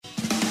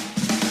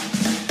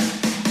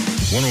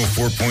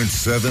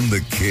104.7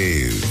 The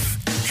Cave.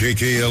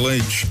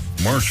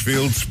 KKLH,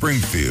 Marshfield,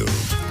 Springfield.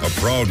 A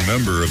proud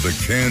member of the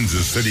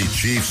Kansas City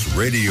Chiefs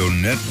radio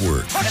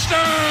network.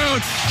 Touchdown,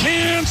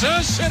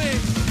 Kansas City!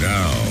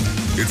 Now,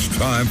 it's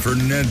time for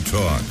Ned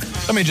Talk.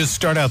 Let me just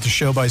start out the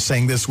show by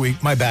saying this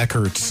week, my back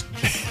hurts.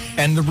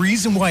 And the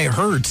reason why it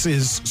hurts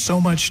is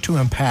so much to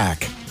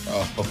unpack.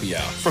 Oh,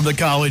 yeah. From the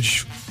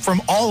college,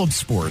 from all of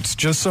sports,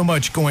 just so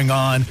much going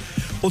on.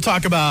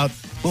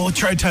 We'll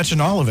try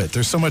touching all of it.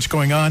 There's so much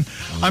going on.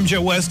 I'm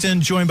Joe Weston,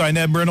 joined by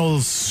Ned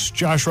Brindles,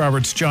 Josh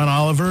Roberts, John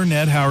Oliver.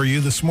 Ned, how are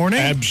you this morning?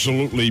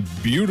 Absolutely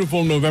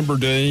beautiful November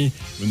day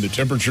when the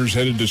temperature's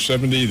headed to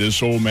 70.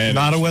 This old man.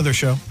 Not a weather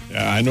show.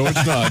 Yeah, I know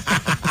it's not,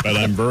 but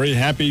I'm very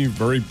happy,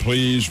 very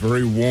pleased,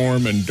 very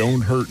warm, and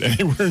don't hurt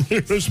anywhere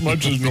near as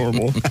much as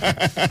normal.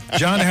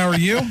 John, how are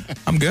you?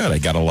 I'm good. I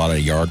got a lot of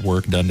yard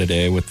work done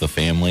today with the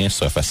family,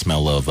 so if I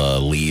smell of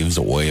leaves,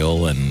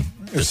 oil, and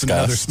there's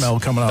another smell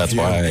coming off. That's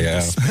why,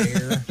 yeah.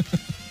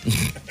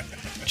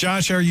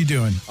 Josh, how are you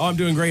doing? Oh, I'm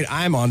doing great.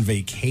 I'm on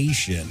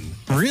vacation.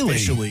 Really?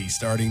 Officially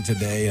starting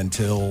today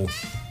until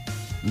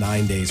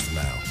 9 days from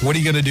now. What are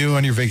you going to do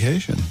on your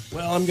vacation?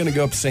 Well, I'm going to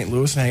go up to St.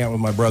 Louis and hang out with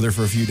my brother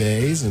for a few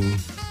days and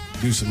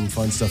do some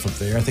fun stuff up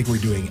there. I think we're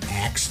doing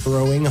axe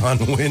throwing on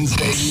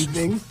Wednesday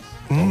evening.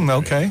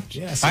 Okay.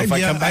 Yeah, so if I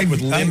come back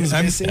with limbs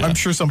missing. I'm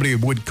sure somebody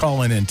would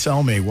call in and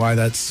tell me why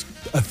that's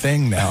a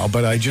thing now,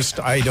 but I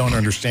don't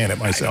understand it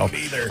myself. I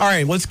don't either. All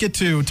right, let's get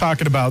to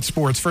talking about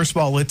sports. First of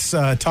all, let's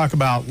talk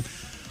about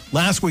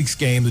last week's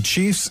game, the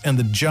Chiefs and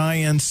the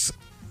Giants.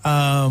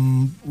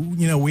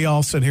 We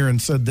all sat here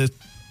and said that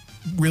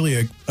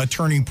really a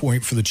turning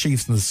point for the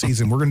Chiefs in the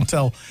season. We're going to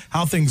tell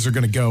how things are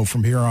going to go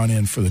from here on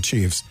in for the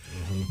Chiefs.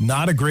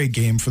 Not a great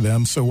game for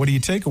them. So what do you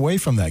take away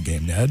from that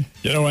game, Ned?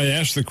 You know, I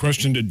asked the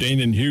question to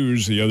Danon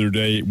Hughes the other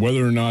day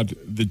whether or not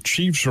the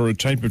Chiefs are a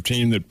type of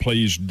team that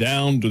plays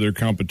down to their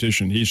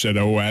competition. He said,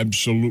 oh,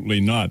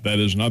 absolutely not. That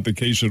is not the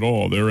case at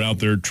all. They're out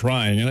there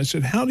trying. And I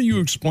said, how do you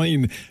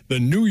explain the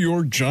New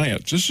York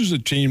Giants? This is a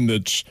team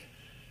that's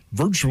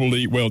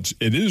virtually,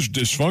 it is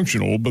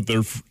dysfunctional, but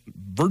they're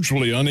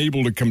virtually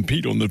unable to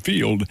compete on the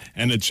field,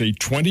 and it's a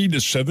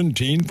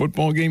 20-17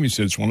 football game. He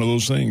said it's one of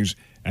those things.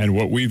 And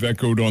what we've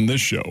echoed on this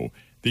show,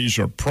 these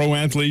are pro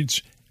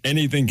athletes.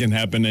 Anything can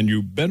happen, and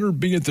you better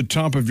be at the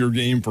top of your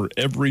game for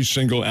every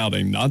single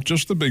outing, not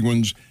just the big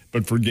ones,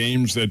 but for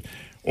games that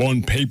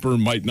on paper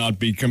might not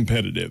be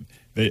competitive.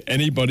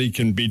 Anybody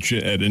can beat you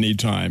at any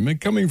time.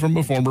 And coming from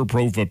a former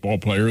pro football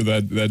player,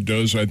 that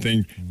does, I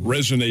think,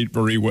 resonate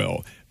very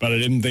well. But I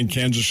didn't think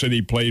Kansas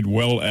City played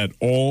well at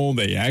all.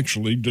 They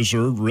actually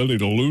deserved really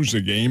to lose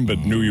the game, but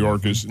New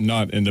York is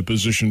not in the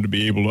position to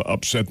be able to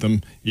upset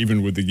them,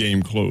 even with the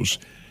game close.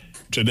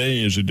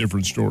 Today is a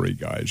different story,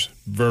 guys.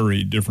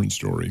 Very different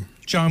story.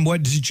 John,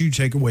 what did you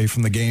take away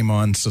from the game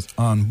on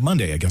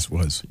Monday, I guess it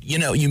was? You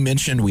know, you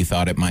mentioned we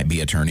thought it might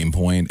be a turning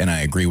point, and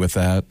I agree with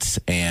that.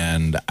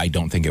 And I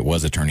don't think it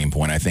was a turning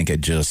point. I think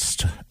it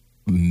just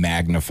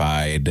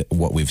magnified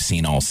what we've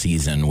seen all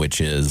season,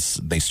 which is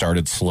they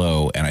started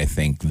slow, and I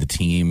think the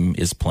team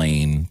is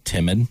playing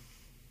timid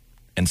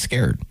and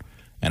scared.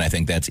 And I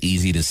think that's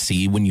easy to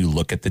see when you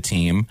look at the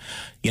team.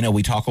 You know,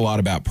 we talk a lot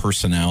about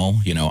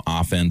personnel,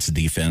 offense,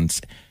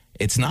 defense.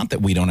 It's not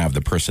that we don't have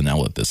the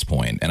personnel at this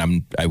point,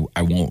 and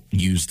I won't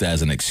use that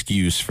as an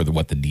excuse for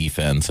what the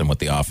defense and what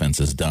the offense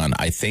has done.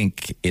 I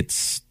think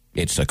it's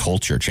a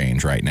culture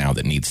change right now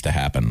that needs to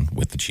happen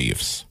with the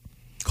Chiefs.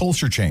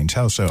 Culture change,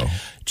 how so?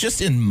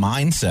 Just in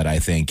mindset, I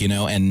think,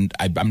 and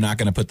I'm not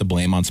going to put the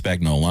blame on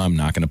Spagnuolo. I'm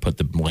not going to put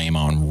the blame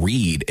on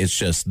Reed. It's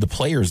just the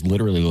players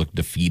literally look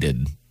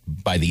defeated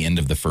by the end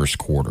of the first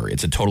quarter.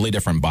 It's a totally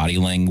different body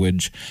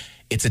language.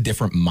 It's a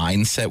different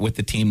mindset with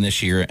the team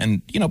this year.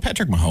 And,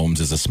 Patrick Mahomes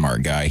is a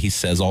smart guy. He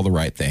says all the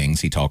right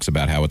things. He talks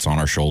about how it's on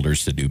our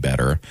shoulders to do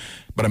better.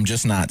 But I'm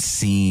just not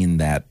seeing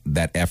that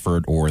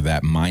effort or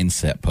that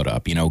mindset put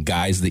up.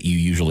 Guys that you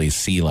usually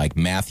see like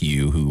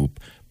Matthew who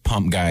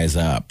pump guys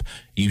up.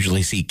 You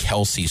usually see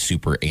Kelsey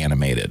super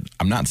animated.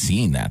 I'm not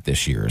seeing that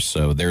this year.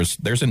 So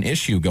there's an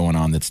issue going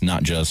on that's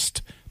not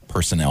just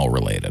personnel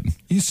related.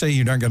 You say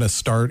you're not going to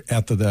start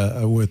at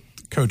with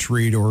Coach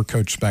Reed or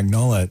Coach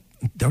Spagnuolo.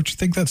 Don't you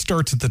think that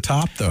starts at the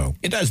top, though?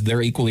 It does.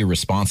 They're equally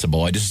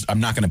responsible. I'm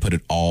not going to put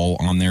it all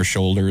on their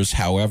shoulders.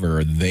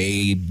 However,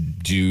 they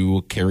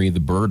do carry the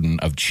burden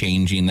of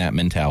changing that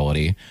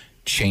mentality,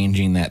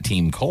 changing that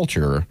team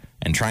culture,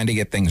 and trying to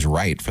get things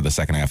right for the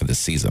second half of this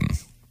season.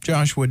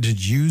 Josh, what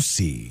did you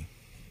see?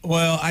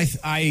 Well,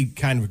 I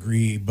kind of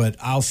agree, but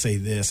I'll say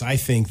this. I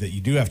think that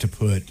you do have to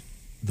put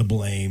the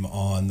blame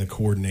on the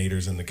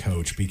coordinators and the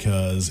coach,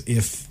 because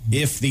if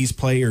these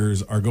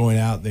players are going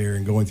out there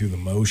and going through the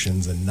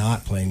motions and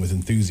not playing with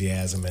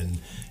enthusiasm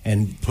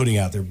and putting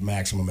out their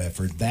maximum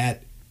effort,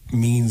 that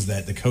means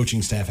that the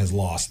coaching staff has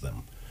lost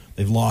them.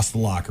 They've lost the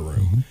locker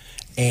room. Mm-hmm.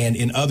 And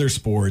in other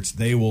sports,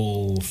 they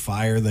will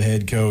fire the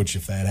head coach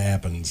if that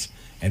happens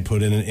and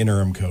put in an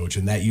interim coach,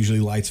 and that usually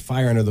lights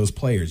fire under those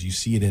players. You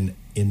see it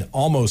in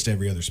almost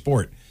every other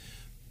sport.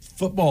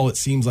 football, it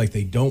seems like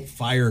they don't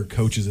fire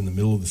coaches in the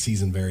middle of the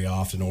season very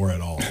often or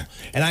at all.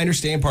 And I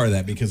understand part of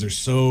that because there's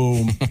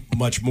so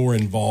much more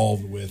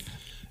involved with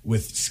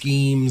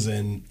schemes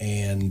and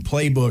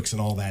playbooks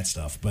and all that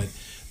stuff. But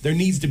there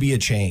needs to be a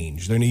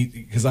change.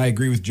 Because I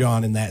agree with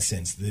John in that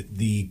sense.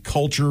 The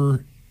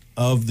culture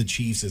of the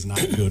Chiefs is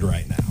not good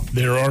right now.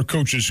 There are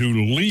coaches who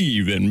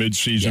leave in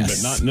midseason,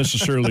 but not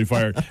necessarily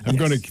fired. I'm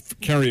going to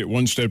carry it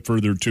one step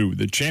further, too.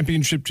 The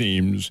championship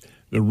teams,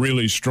 the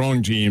really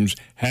strong teams,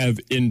 have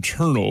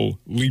internal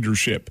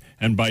leadership.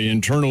 And by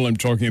internal, I'm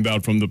talking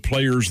about from the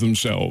players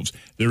themselves.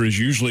 There is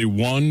usually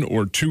one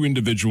or two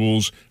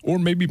individuals, or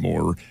maybe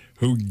more,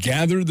 who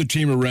gather the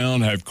team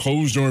around, have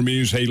closed-door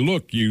meetings. Hey,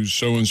 look, you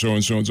so-and-so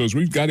and so-and-so.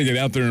 We've got to get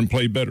out there and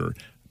play better.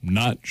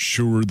 Not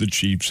sure the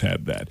Chiefs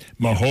have that.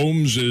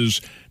 Mahomes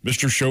is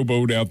Mr.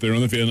 Showboat out there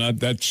on the field.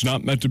 That's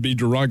not meant to be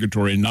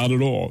derogatory, not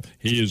at all.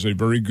 He is a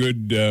very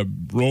good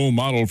role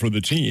model for the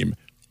team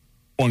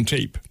on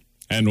tape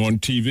and on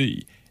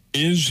TV.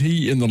 Is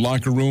he in the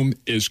locker room?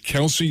 Is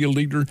Kelsey a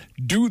leader?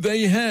 Do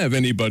they have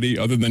anybody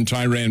other than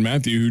Tyrann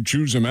Mathieu who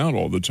chews them out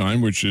all the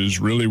time, which is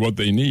really what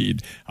they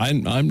need?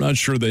 I'm not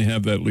sure they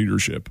have that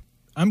leadership.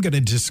 I'm going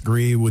to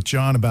disagree with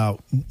John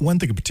about one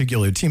thing in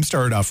particular. The team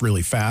started off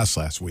really fast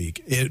last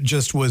week. It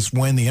just was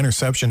when the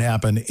interception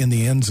happened in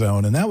the end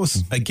zone, and that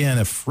was, again,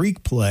 a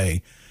freak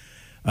play.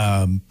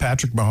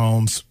 Patrick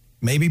Mahomes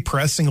maybe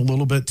pressing a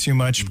little bit too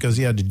much because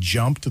he had to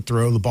jump to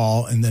throw the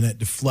ball, and then it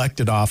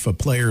deflected off a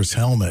player's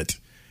helmet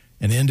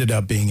and ended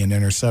up being an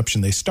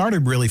interception. They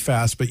started really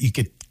fast, but you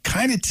could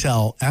kind of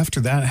tell after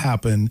that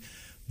happened,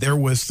 there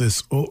was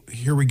this, oh,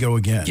 here we go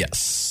again.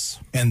 Yes.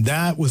 And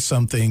that was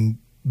something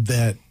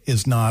that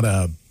is not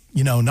a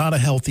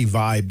healthy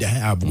vibe to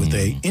have with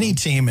any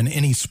team in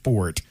any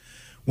sport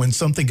when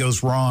something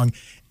goes wrong.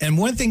 And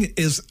one thing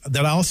is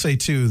that I'll say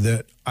too,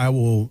 that I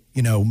will,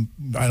 I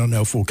don't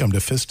know if we'll come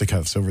to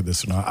fisticuffs over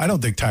this or not. I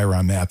don't think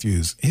Tyrann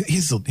Mathieu,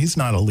 he's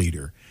not a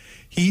leader.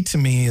 He to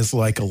me is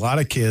like a lot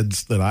of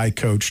kids that I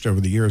coached over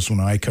the years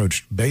when I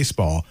coached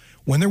baseball.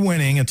 When they're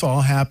winning, it's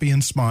all happy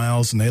and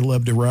smiles and they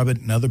love to rub it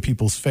in other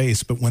people's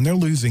face. But when they're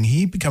losing,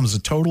 he becomes a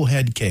total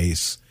head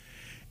case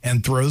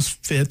and throws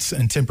fits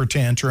and temper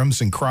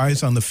tantrums and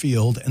cries on the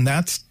field. And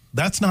that's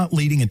not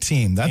leading a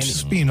team. That's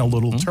just being a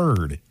little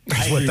turd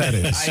is what that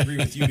is. I agree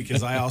with you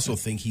because I also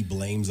think he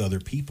blames other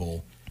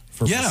people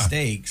for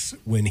mistakes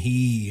when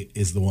he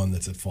is the one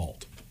that's at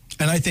fault.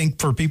 And I think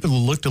for people who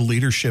look to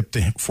leadership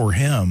for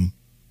him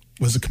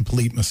is a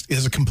complete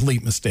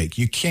mistake.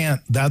 You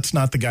can't, that's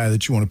not the guy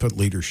that you want to put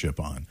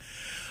leadership on.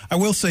 I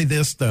will say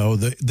this, though.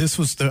 This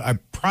was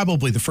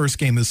probably the first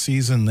game this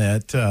season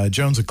that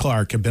Jones and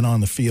Clark have been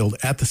on the field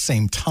at the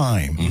same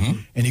time.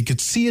 And you could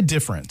see a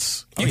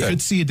difference. You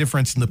could see a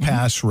difference in the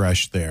pass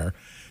rush there.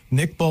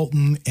 Nick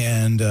Bolton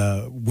and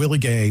Willie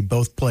Gay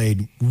both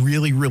played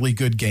really, really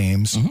good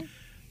games.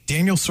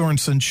 Daniel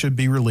Sorensen should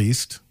be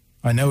released.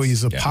 I know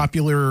he's a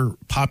popular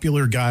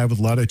guy with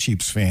a lot of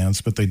Chiefs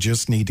fans, but they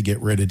just need to get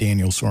rid of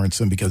Daniel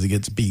Sorensen because he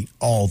gets beat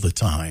all the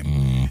time,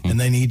 and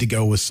they need to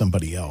go with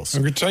somebody else.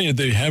 I'm going to tell you,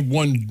 they have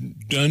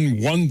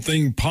done one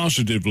thing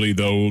positively,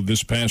 though,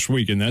 this past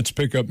week, and that's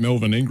pick up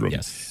Melvin Ingram.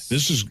 Yes.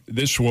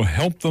 This will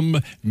help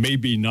them,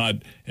 maybe not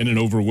in an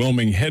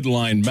overwhelming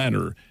headline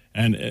manner.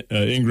 And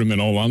Ingram, in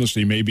all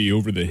honesty, may be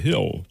over the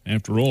hill.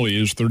 After all,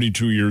 he is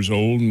 32 years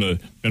old and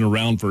been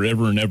around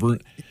forever and ever.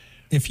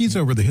 If he's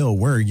over the hill,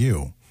 where are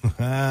you?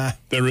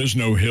 There is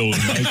no hill in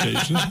my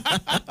case.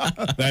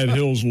 That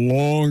hill's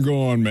long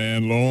gone,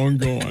 man, long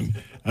gone.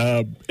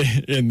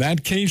 In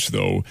that case,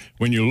 though,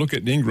 when you look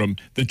at Ingram,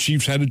 the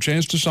Chiefs had a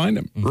chance to sign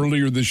him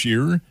earlier this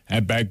year,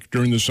 back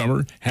during the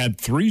summer, had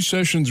 3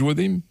 sessions with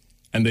him,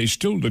 and they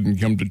still didn't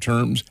come to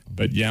terms.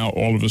 But,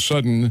 all of a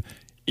sudden,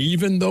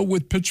 even though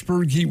with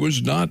Pittsburgh he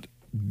was not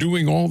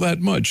doing all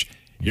that much,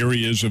 here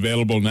he is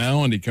available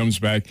now, and he comes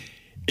back.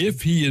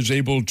 If he is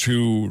able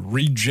to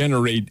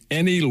regenerate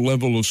any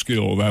level of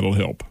skill, that'll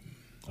help.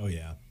 Oh,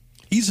 yeah.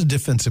 He's a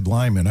defensive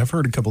lineman. I've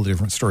heard a couple of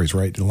different stories,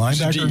 right?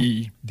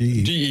 Linebacker?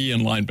 DE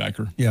and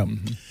linebacker. Yeah.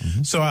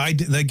 So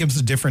that gives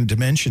a different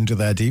dimension to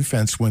that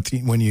defense.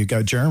 When you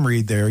got Jeremy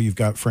Reed there, you've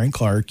got Frank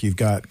Clark, you've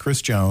got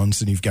Chris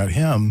Jones, and you've got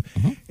him.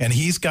 And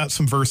he's got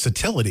some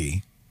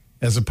versatility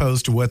as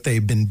opposed to what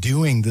they've been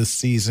doing this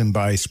season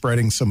by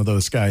spreading some of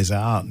those guys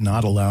out,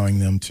 not allowing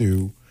them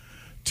to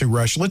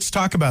rush. Let's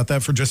talk about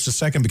that for just a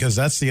second because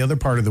that's the other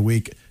part of the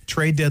week.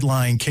 Trade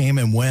deadline came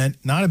and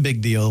went. Not a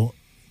big deal,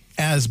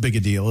 as big a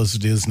deal as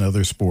it is in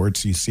other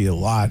sports. You see a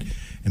lot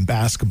in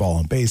basketball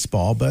and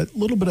baseball, but a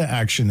little bit of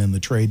action in the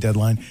trade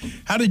deadline.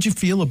 How did you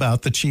feel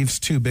about the Chiefs'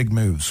 2 big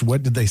moves?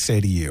 What did they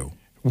say to you?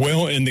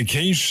 Well, in the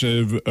case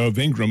of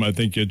Ingram, I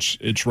think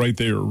it's right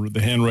there.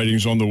 The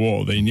handwriting's on the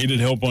wall. They needed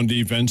help on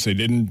defense. They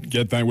didn't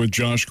get that with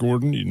Josh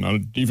Gordon. He's not a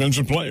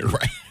defensive player.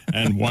 Right.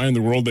 And why in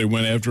the world they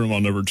went after him, I'll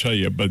never tell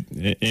you. But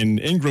in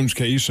Ingram's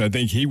case, I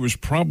think he was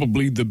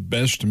probably the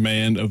best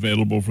man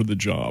available for the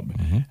job.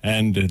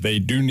 And they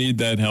do need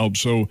that help.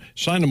 So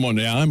sign him on.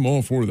 Yeah, I'm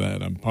all for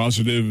that. I'm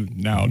positive.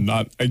 Now,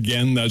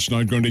 that's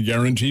not going to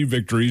guarantee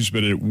victories,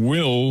 but it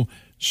will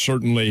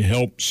certainly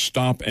help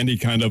stop any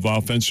kind of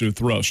offensive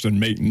thrust. And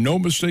make no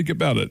mistake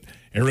about it,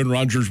 Aaron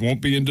Rodgers won't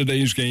be in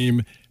today's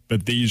game,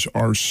 but these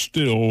are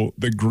still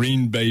the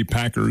Green Bay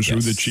Packers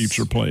who the Chiefs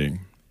are playing.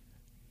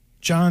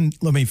 John,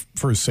 let me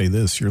first say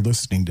this. You're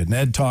listening to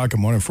Ned Talk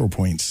on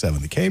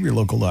 104.7 The Cave, your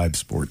local live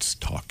sports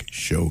talk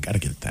show. Got to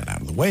get that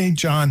out of the way.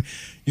 John,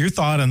 your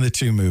thought on the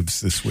two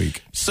moves this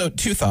week? So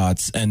 2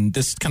 thoughts, and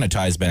this kind of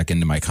ties back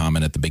into my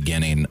comment at the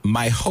beginning.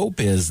 My hope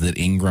is that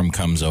Ingram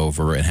comes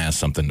over and has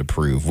something to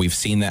prove. We've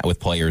seen that with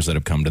players that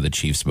have come to the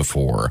Chiefs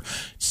before.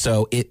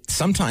 So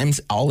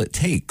sometimes all it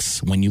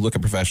takes when you look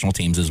at professional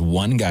teams is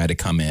one guy to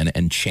come in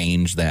and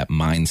change that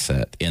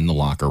mindset in the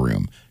locker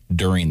room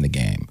during the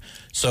game.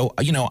 So,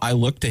 I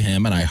look to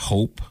him and I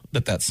hope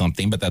that that's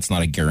something, but that's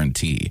not a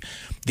guarantee.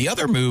 The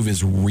other move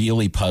is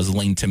really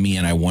puzzling to me,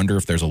 and I wonder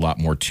if there's a lot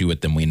more to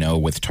it than we know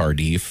with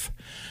Tardif.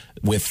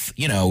 With,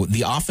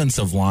 the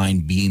offensive line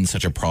being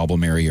such a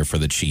problem area for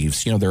the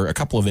Chiefs, they're a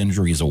couple of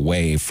injuries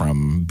away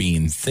from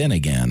being thin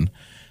again.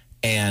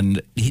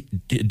 And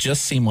it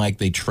just seemed like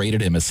they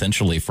traded him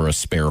essentially for a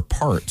spare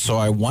part. So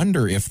I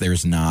wonder if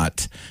there's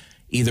not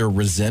either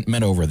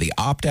resentment over the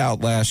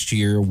opt-out last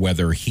year,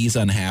 whether he's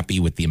unhappy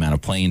with the amount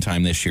of playing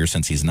time this year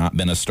since he's not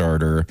been a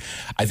starter.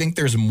 I think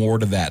there's more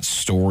to that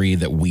story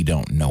that we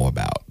don't know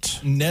about.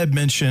 Ned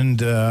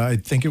mentioned, I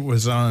think it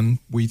was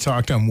we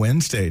talked on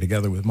Wednesday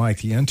together with Mike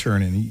the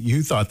intern, and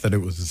you thought that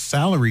it was a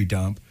salary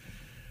dump.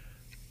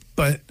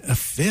 But a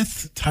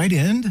 5th tight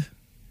end?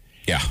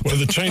 Yeah. Well,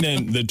 the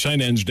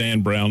tight end's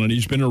Dan Brown, and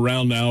he's been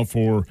around now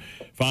for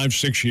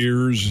 5-6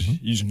 years.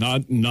 Mm-hmm. He's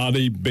not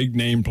a big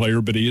name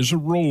player, but he is a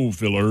role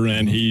filler,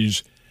 and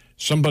he's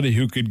somebody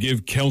who could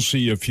give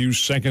Kelsey a few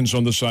seconds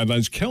on the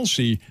sidelines.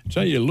 Kelsey, I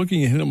tell you,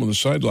 looking at him on the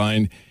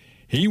sideline,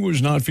 he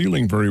was not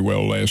feeling very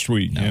well last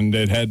week, and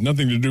it had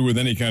nothing to do with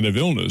any kind of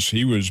illness.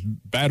 He was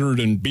battered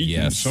and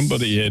beaten. Yes.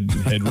 Somebody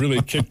had really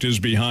kicked his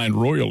behind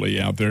royally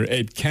out there.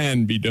 It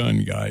can be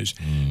done, guys.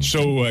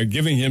 So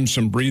giving him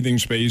some breathing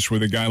space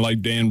with a guy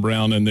like Dan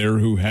Brown in there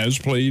who has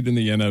played in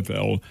the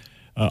NFL,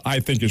 I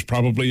think is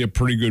probably a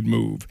pretty good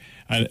move.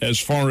 As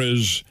far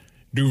as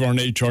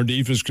Duvernay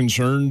Tardif is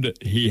concerned,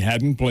 he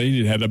hadn't played.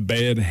 He had a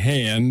bad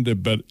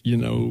hand, but,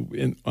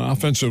 in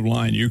offensive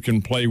line, you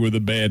can play with a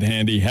bad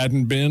hand. He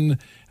hadn't been.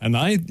 And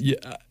I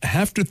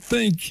have to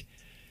think,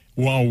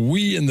 while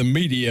we in the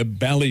media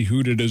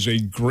ballyhooed it as a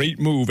great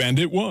move, and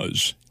it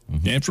was,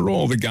 after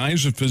all, the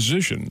guy's a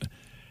physician,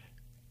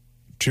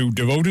 to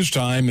devote his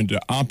time and to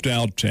opt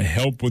out to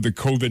help with the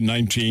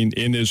COVID-19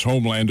 in his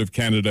homeland of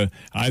Canada,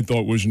 I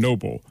thought was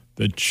noble.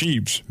 The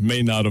Chiefs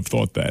may not have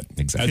thought that.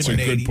 Exactly.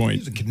 That's a good point.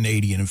 He's a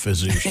Canadian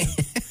physician.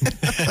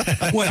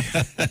 What?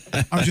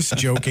 I'm just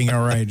joking.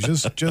 All right.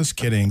 Just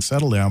kidding.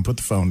 Settle down. Put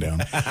the phone down.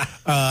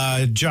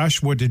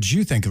 Josh, what did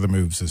you think of the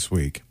moves this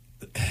week?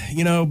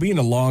 Being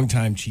a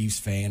longtime Chiefs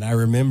fan, I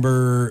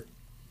remember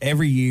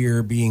every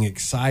year being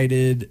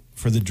excited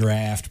for the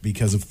draft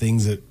because of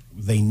things that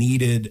they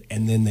needed,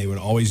 and then they would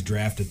always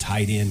draft a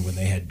tight end when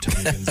they had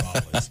Tony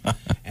Gonzalez.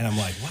 And I'm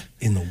like, what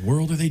in the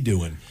world are they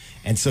doing?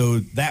 And so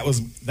that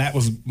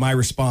was my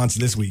response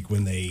this week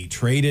when they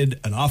traded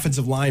an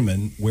offensive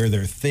lineman where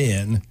they're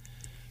thin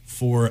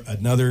for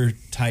another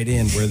tight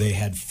end where they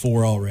had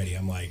 4 already.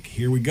 I'm like,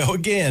 here we go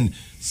again.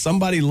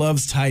 Somebody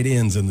loves tight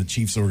ends in the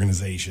Chiefs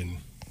organization.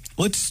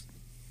 Let's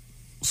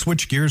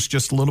switch gears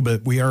just a little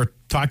bit. We are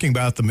talking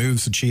about the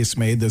moves the Chiefs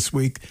made this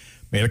week.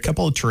 Made a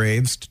couple of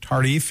trades.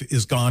 Tardif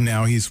is gone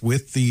now. He's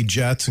with the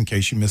Jets, in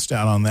case you missed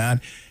out on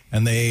that.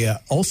 And they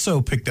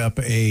also picked up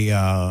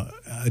a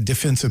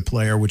defensive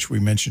player, which we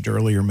mentioned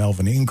earlier,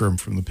 Melvin Ingram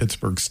from the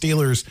Pittsburgh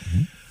Steelers.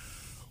 Mm-hmm.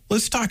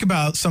 Let's talk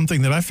about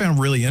something that I found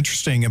really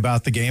interesting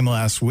about the game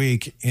last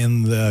week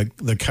in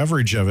the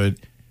coverage of it,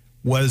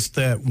 was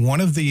that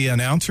one of the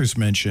announcers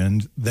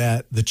mentioned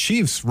that the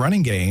Chiefs'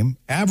 running game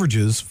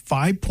averages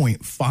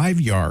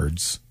 5.5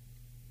 yards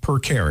per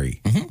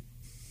carry. Mm-hmm.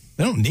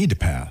 They don't need to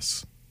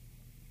pass.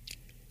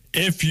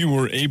 If you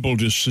were able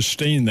to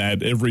sustain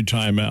that every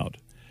time out.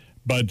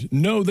 But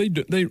no,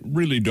 they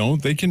really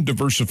don't. They can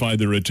diversify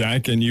their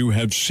attack, and you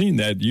have seen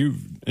that.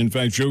 In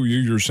fact, Joe, you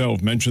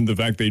yourself mentioned the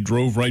fact they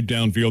drove right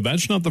downfield.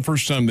 That's not the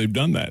first time they've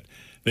done that.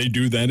 They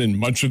do that in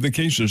much of the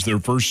cases. Their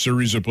first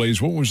series of plays,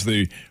 what was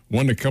the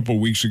one a couple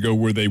weeks ago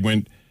where they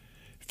went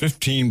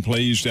 15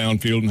 plays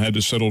downfield and had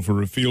to settle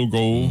for a field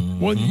goal? Mm-hmm.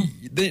 Well,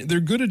 they're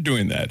good at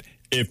doing that.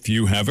 If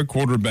you have a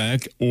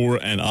quarterback or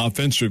an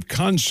offensive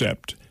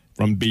concept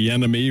from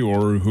Bieniemy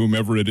or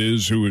whomever it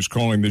is who is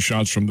calling the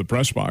shots from the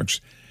press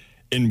box,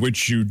 in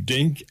which you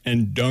dink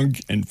and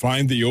dunk and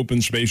find the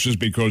open spaces,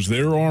 because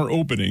there are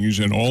openings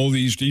in all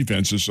these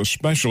defenses,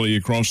 especially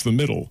across the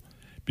middle,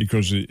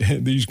 because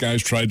these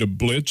guys try to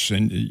blitz,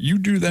 and you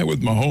do that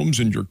with Mahomes,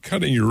 and you're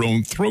cutting your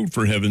own throat,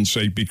 for heaven's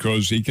sake,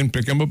 because he can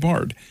pick them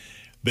apart.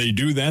 They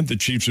do that. The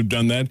Chiefs have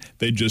done that.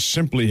 They just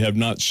simply have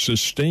not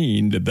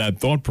sustained that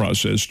thought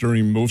process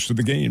during most of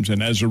the games.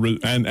 And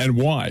and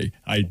why?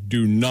 I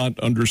do not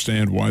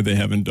understand why they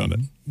haven't done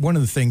it. One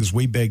of the things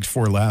we begged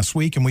for last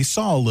week, and we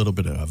saw a little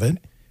bit of it,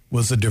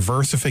 was a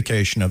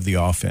diversification of the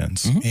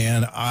offense.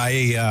 And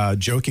I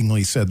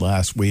jokingly said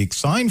last week,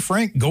 sign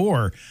Frank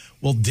Gore.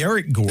 Well,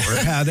 Derek Gore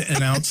had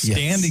an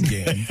outstanding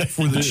game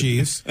for the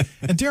Chiefs.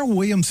 And Darrell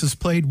Williams has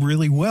played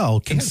really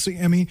well.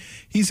 I mean,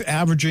 he's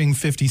averaging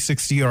 50,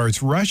 60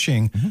 yards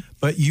rushing,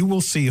 but you will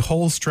see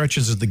whole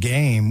stretches of the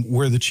game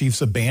where the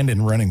Chiefs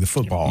abandon running the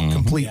football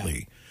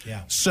completely.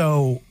 Yeah.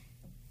 So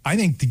I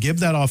think to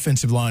give that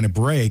offensive line a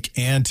break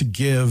and to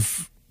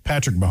give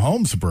Patrick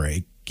Mahomes a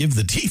break, give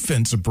the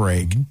defense a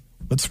break.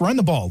 Let's run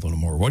the ball a little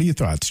more. What are your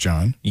thoughts,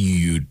 John?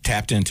 You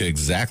tapped into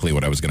exactly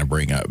what I was going to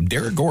bring up.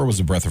 Derek Gore was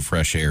a breath of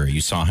fresh air.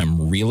 You saw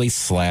him really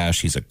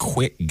slash. He's a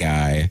quick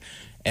guy.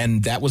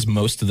 And that was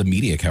most of the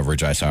media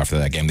coverage I saw after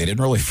that game. They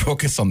didn't really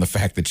focus on the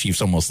fact that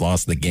Chiefs almost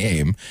lost the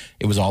game.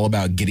 It was all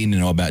about getting to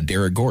know about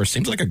Derek Gore.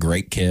 Seems like a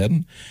great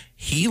kid.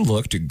 He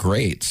looked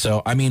great.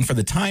 So, I mean, for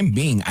the time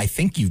being, I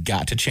think you've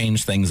got to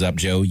change things up,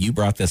 Joe. You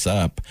brought this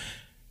up.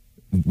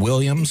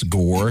 Williams,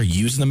 Gore,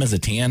 use them as a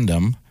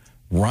tandem.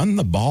 Run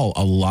the ball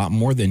a lot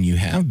more than you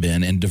have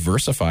been and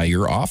diversify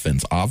your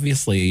offense.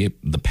 Obviously,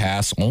 the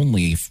pass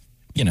only,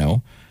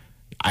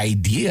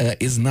 idea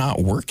is not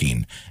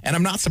working. And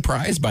I'm not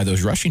surprised by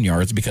those rushing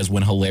yards because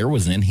when Hilaire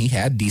was in, he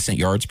had decent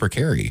yards per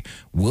carry.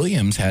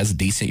 Williams has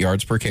decent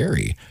yards per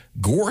carry.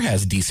 Gore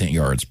has decent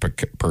yards per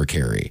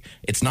carry.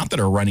 It's not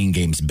that our running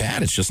game's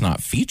bad. It's just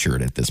not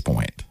featured at this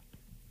point.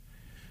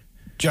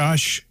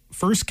 Josh,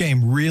 first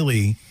game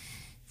really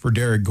for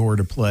Derek Gore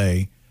to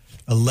play.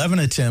 11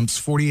 attempts,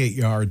 48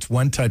 yards,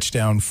 1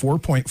 touchdown,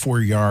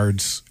 4.4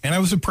 yards. And I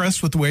was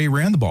impressed with the way he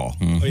ran the ball.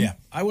 Oh, yeah,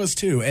 I was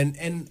too.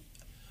 And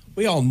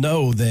we all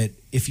know that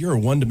if you're a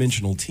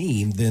one-dimensional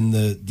team, then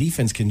the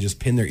defense can just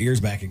pin their ears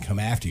back and come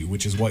after you,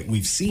 which is what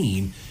we've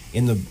seen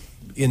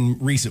in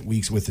recent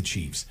weeks with the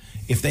Chiefs.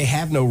 If they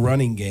have no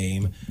running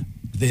game,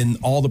 then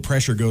all the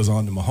pressure goes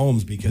on to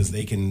Mahomes because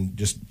they can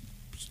just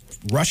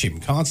rush him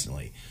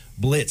constantly,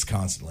 blitz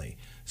constantly.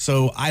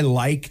 So I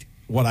liked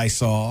what I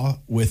saw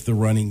with the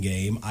running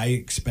game.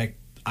 I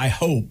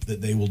hope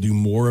that they will do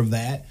more of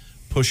that,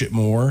 push it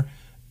more,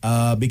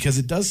 because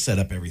it does set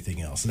up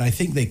everything else. And I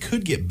think they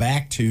could get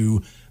back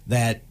to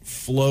that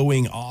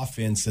flowing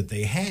offense that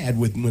they had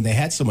when they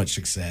had so much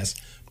success,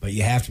 but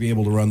you have to be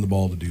able to run the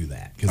ball to do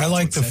that. I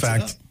like the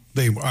fact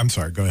I'm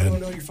sorry, go ahead.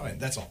 No, you're fine.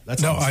 That's all.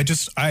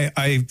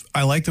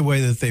 I like the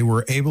way that they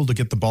were able to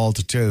get the ball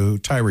to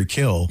Tyreek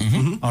Hill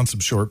on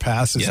some short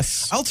passes.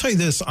 Yes. I'll tell you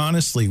this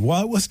honestly,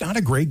 while it was not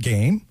a great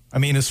game, I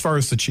mean, as far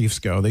as the Chiefs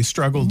go, they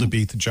struggled to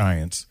beat the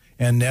Giants.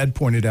 And Ned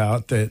pointed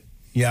out that,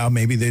 yeah,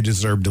 maybe they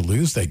deserved to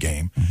lose that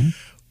game.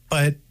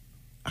 But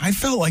I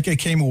felt like I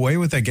came away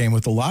with that game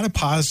with a lot of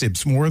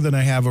positives, more than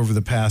I have over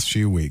the past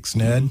few weeks.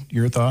 Ned,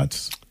 your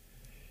thoughts?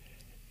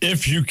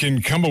 If you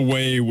can come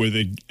away with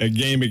a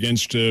game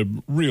against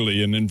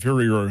really an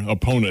inferior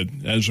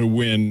opponent as a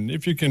win,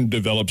 if you can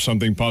develop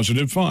something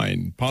positive,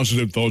 fine.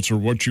 Positive thoughts are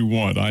what you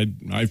want.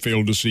 I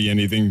failed to see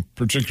anything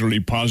particularly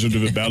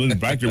positive about it. In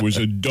fact, it was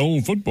a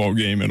dull football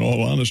game, in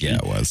all honesty. Yeah,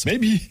 it was.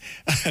 Maybe,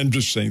 I'm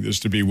just saying this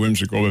to be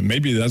whimsical, but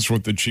maybe that's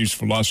what the Chiefs'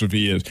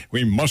 philosophy is.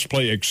 We must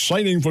play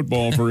exciting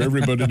football for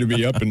everybody to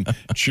be up and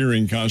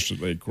cheering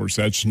constantly. Of course,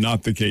 that's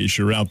not the case.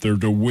 You're out there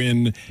to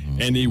win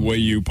any way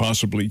you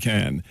possibly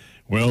can.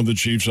 Well, the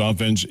Chiefs'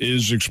 offense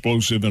is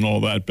explosive and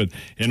all that, but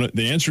in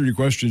the answer to your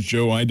questions,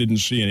 Joe, I didn't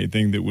see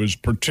anything that was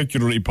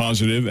particularly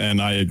positive, and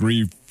I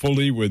agree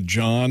fully with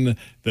John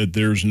that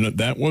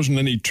that wasn't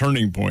any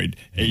turning point.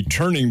 A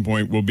turning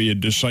point will be a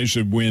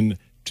decisive win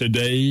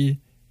today,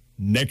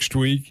 next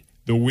week,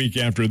 the week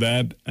after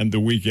that, and the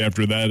week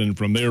after that, and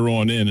from there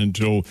on in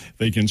until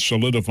they can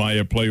solidify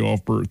a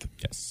playoff berth.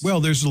 Yes. Well,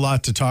 there's a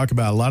lot to talk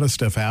about, a lot of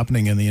stuff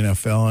happening in the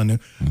NFL, and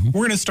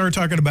we're going to start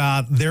talking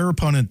about their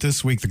opponent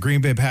this week, the Green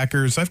Bay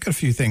Packers. I've got a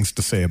few things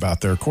to say about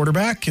their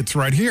quarterback. It's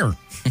right here on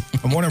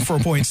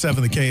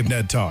 104.7 The Cave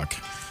Ned Talk.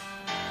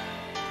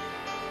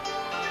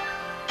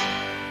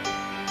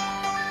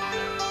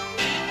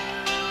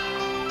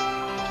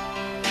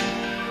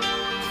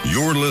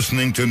 You're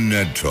listening to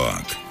Ned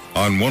Talk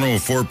on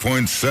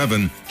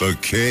 104.7 The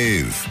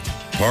Cave,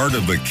 part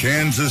of the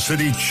Kansas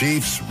City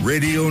Chiefs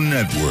Radio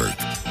Network.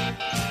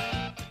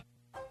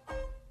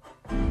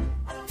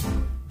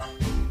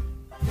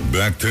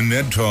 Back to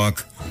Ned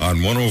Talk on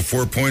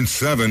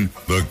 104.7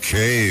 The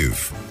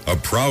Cave, a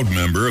proud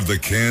member of the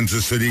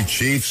Kansas City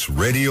Chiefs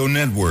Radio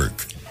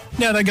Network.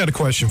 Ned, I got a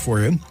question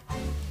for you.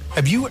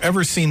 Have you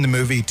ever seen the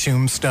movie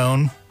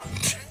Tombstone?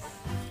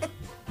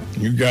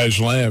 You guys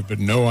laugh, but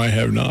no, I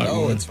have not.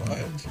 Oh, it's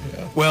fine.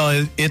 Yeah.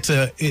 Well, it's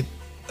a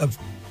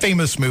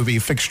famous movie,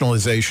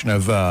 fictionalization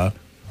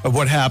of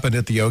what happened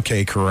at the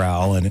OK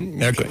Corral,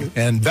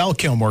 and Val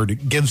Kilmer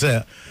gives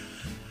an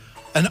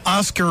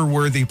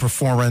Oscar-worthy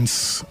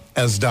performance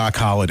as Doc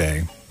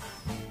Holliday.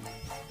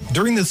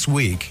 During this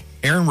week,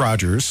 Aaron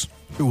Rodgers,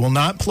 who will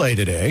not play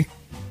today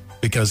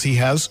because he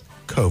has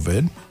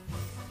COVID,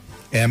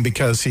 and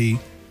because he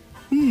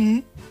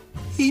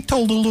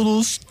told a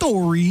little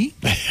story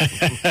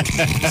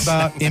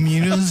about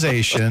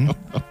immunization,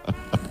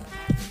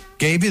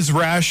 gave his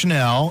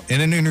rationale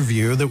in an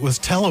interview that was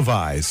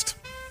televised.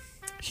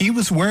 He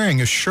was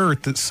wearing a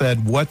shirt that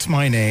said, "What's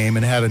my name?"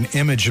 and had an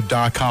image of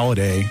Doc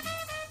Holliday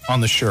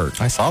on the shirt.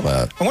 I saw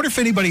that. I wonder if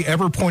anybody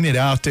ever pointed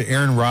out to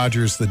Aaron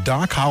Rodgers that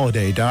Doc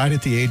Holliday died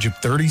at the age of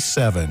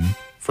 37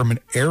 from an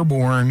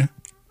airborne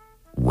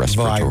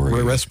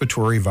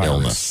respiratory virus.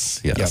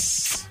 Illness.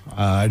 Yes. Yep.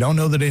 I don't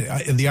know that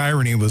the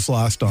irony was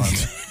lost on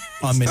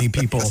many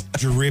people.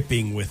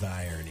 Dripping with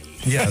irony.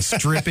 Yes,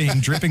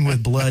 dripping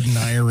with blood and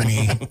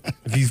irony.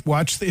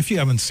 If you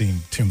haven't seen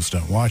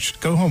Tombstone,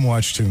 go home,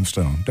 watch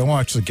Tombstone. Don't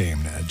watch the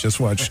game, Ned. Just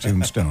watch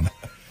Tombstone.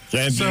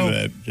 Can't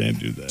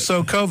do that.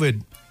 So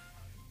COVID,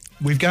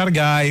 we've got a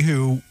guy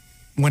who,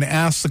 when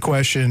asked the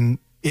question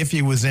if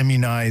he was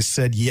immunized,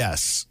 said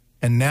yes.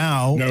 And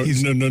now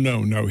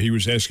no. He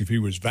was asked if he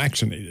was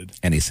vaccinated,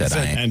 and he said,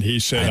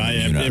 I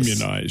am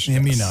immunized.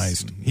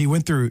 Immunized. He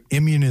went through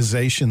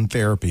immunization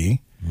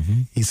therapy.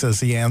 Mm-hmm. He says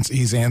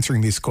he's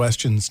answering these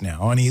questions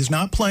now, and he's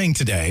not playing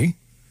today,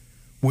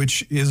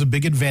 which is a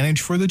big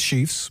advantage for the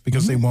Chiefs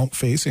because they won't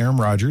face Aaron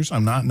Rodgers.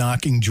 I'm not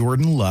knocking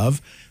Jordan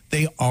Love.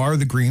 They are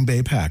the Green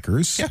Bay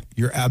Packers. Yeah.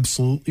 You're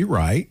absolutely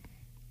right.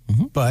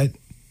 Mm-hmm. But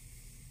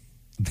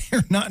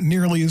they're not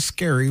nearly as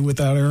scary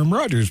without Aaron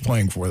Rodgers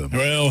playing for them.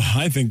 Well,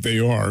 I think they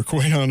are,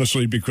 quite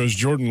honestly, because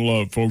Jordan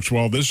Love, folks,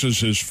 while this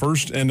is his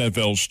first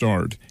NFL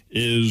start,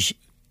 is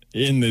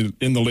in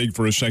the league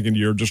for a second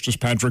year, just as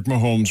Patrick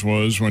Mahomes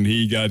was when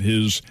he got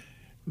his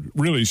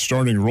really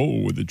starting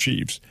role with the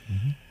Chiefs.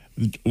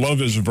 Mm-hmm.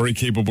 Love is a very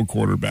capable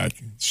quarterback,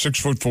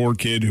 6'4"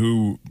 kid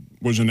who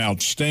was an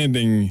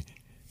outstanding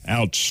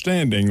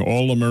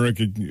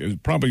All-American,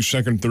 probably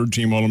second, third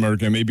team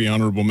All-American, maybe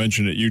honorable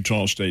mention at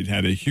Utah State.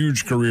 Had a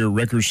huge career,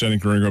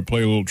 record-setting career. I'm going to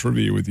play a little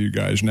trivia with you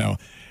guys now.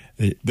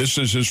 This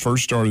is his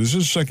first start. This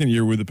is his second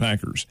year with the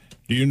Packers.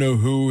 Do you know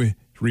who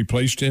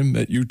replaced him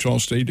at Utah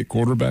State at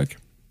quarterback?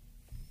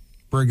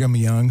 Brigham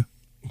Young.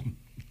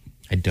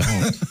 I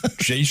don't.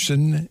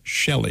 Jason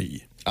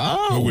Shelley.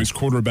 Oh. Who was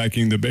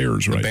quarterbacking the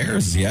Bears right now.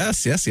 Bears,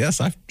 yes.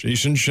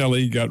 Jason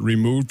Shelley got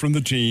removed from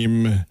the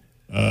team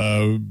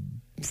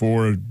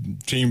for a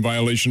team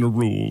violation of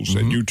rules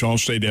at Utah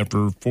State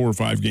after 4 or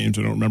 5 games.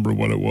 I don't remember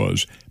what it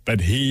was.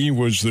 But he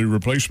was the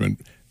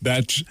replacement.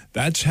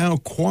 That's how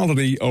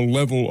quality a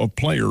level of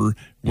player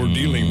we're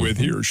dealing with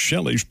here.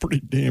 Shelley's pretty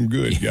damn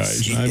good,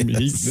 guys.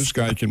 This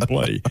guy can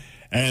play.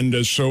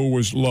 And so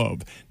was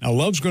Love. Now,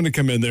 Love's going to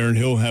come in there, and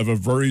he'll have a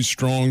very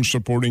strong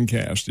supporting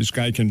cast. This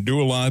guy can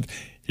do a lot.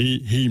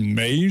 He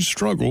may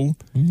struggle.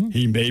 Mm-hmm.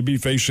 He may be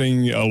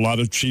facing a lot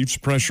of Chiefs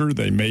pressure.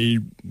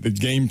 The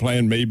game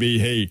plan may be,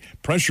 hey,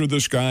 pressure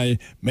this guy,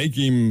 make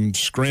him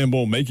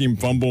scramble, make him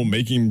fumble,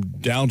 make him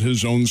doubt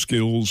his own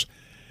skills.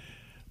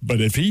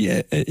 But if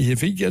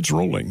he gets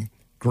rolling,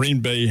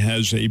 Green Bay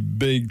has a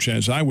big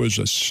chance. I was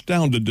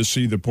astounded to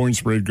see the point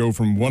spread go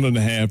from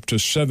 1.5 to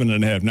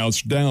 7.5. Now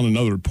it's down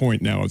another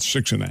point. Now it's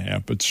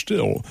 6.5. But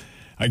still,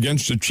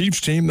 against a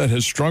Chiefs team that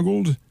has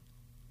struggled,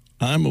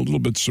 I'm a little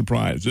bit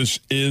surprised. This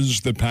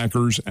is the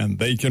Packers, and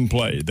they can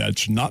play.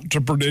 That's not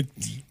to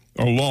predict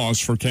a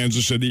loss for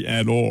Kansas City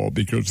at all,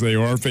 because they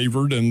are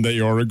favored and they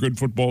are a good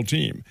football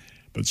team.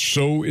 But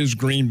so is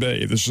Green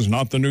Bay. This is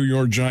not the New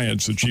York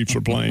Giants the Chiefs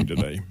are playing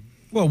today.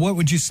 Well, what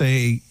would you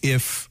say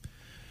if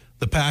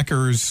the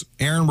Packers,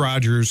 Aaron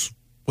Rodgers,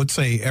 let's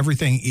say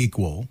everything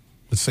equal,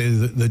 let's say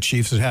the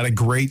Chiefs had a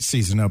great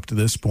season up to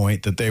this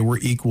point, that they were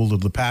equal to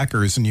the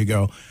Packers, and you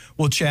go,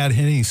 well, Chad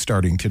Henne's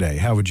starting today.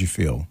 How would you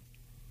feel?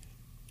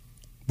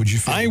 Would you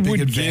feel a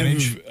big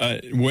advantage?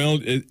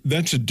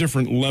 That's a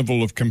different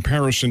level of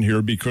comparison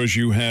here because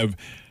you have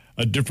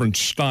a different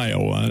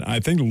style. I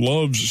think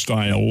Love's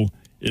style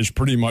is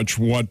pretty much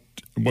what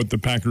the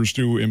Packers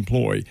do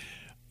employ.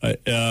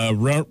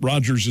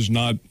 Rodgers is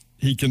not.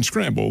 He can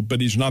scramble, but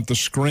he's not the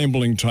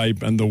scrambling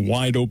type and the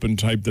wide open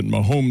type that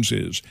Mahomes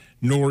is,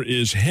 nor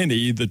is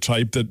Henne the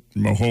type that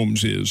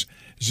Mahomes is.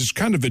 This is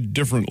kind of a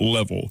different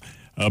level.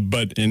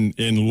 But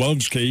in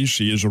Love's case,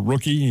 he is a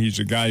rookie. He's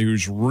a guy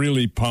who's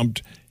really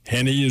pumped.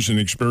 Henne is an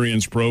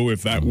experienced pro.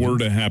 If that were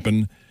to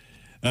happen,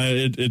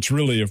 it's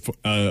really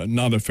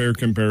not a fair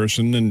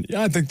comparison. And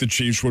I think the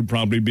Chiefs would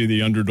probably be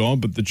the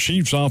underdog, but the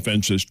Chiefs'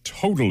 offense is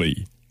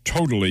totally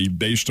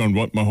based on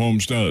what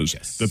Mahomes does.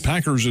 Yes. The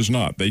Packers is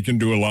not. They can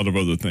do a lot of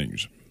other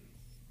things.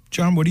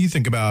 John, what do you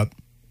think about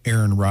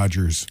Aaron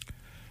Rodgers?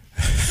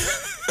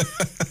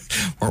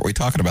 Weren't we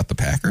talking about the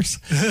Packers?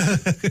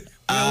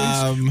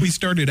 We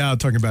started out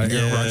talking about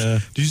Aaron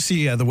Rodgers. Did you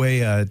see the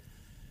way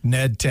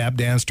Ned tap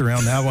danced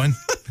around that one?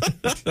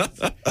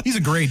 He's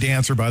a great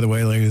dancer, by the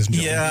way, ladies and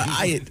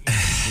gentlemen.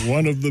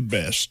 One of the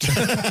best.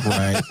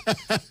 Right.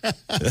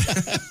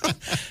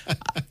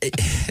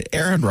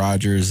 Aaron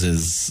Rodgers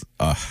is,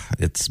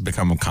 it's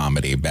become a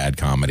comedy, bad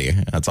comedy.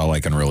 That's all I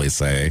can really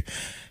say.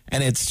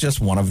 And it's just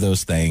one of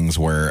those things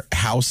where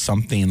how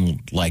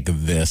something like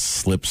this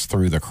slips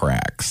through the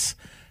cracks.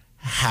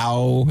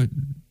 How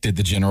did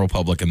the general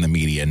public and the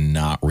media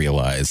not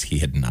realize he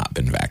had not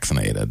been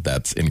vaccinated?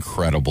 That's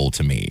incredible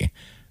to me.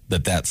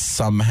 That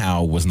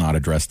somehow was not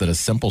addressed. That a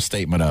simple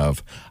statement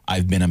of,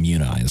 I've been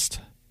immunized,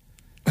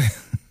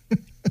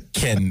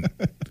 can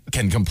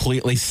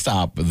completely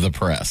stop the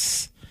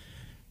press.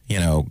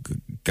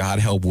 God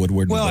help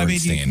Woodward and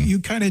Bernstein. I mean, you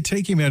kind of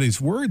take him at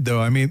his word, though.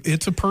 I mean,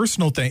 it's a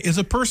personal thing. It's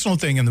a personal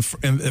thing in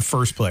the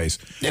first place.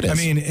 It is. I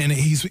mean, and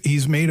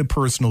he's made a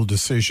personal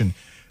decision.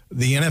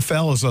 The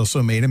NFL has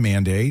also made a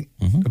mandate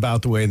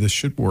about the way this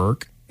should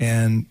work.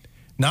 And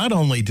not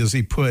only does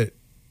he put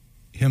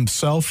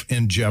himself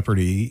in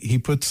jeopardy, he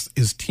puts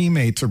his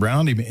teammates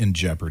around him in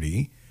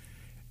jeopardy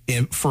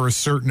for a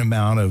certain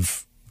amount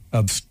of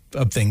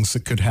things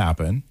that could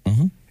happen.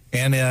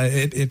 And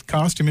it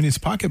cost him in his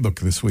pocketbook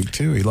this week,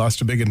 too. He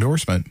lost a big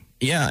endorsement.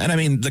 Yeah, and I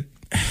mean,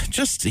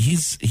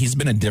 he's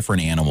been a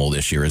different animal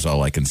this year is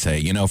all I can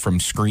say. From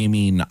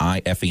screaming,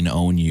 I effing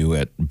own you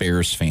at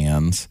Bears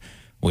fans,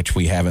 which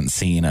we haven't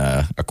seen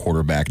a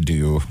quarterback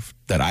do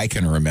that I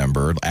can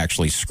remember,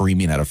 actually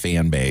screaming at a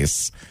fan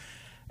base.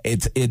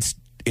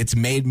 It's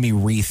made me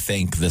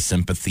rethink the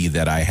sympathy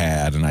that I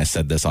had, and I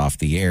said this off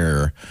the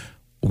air,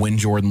 when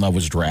Jordan Love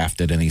was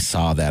drafted, and he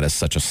saw that as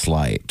such a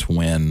slight.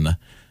 When,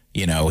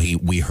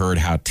 we heard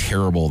how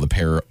terrible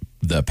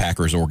the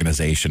Packers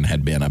organization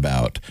had been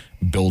about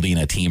building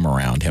a team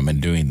around him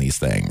and doing these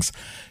things.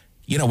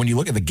 When you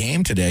look at the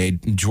game today,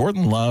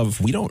 Jordan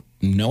Love, we don't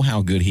know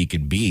how good he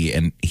could be,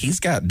 and he's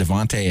got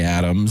Devontae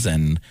Adams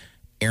and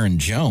Aaron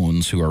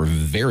Jones, who are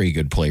very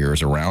good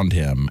players around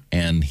him,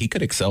 and he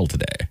could excel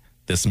today.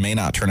 This may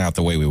not turn out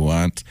the way we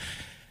want.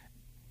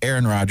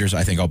 Aaron Rodgers,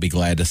 I think I'll be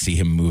glad to see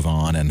him move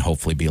on and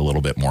hopefully be a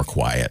little bit more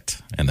quiet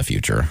in the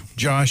future.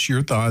 Josh,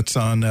 your thoughts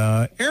on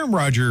Aaron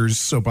Rodgers'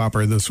 soap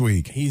opera this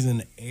week? He's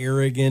an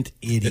arrogant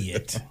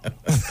idiot.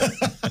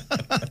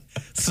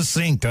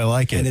 Succinct, I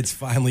like it. And it's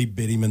finally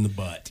bit him in the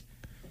butt.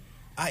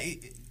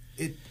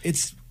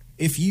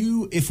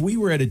 If we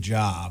were at a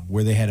job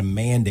where they had a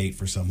mandate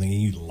for something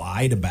and you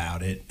lied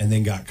about it and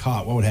then got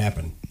caught, what would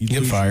happen? You'd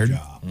get lose fired. Your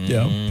job.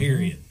 Yeah.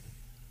 Period.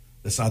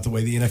 That's not the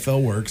way the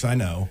NFL works, I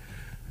know.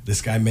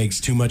 This guy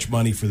makes too much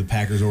money for the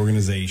Packers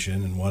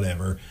organization and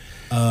whatever.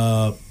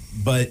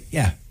 But,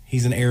 yeah,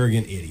 he's an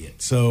arrogant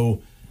idiot.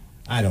 So,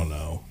 I don't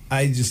know.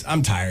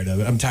 I'm tired of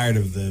it. I'm tired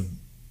of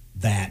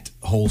that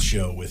whole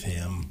show with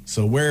him.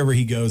 So, wherever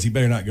he goes, he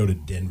better not go to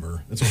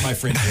Denver. That's what my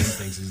friend Jim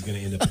thinks he's going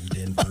to end up in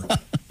Denver.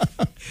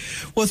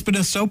 Well, it's been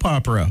a soap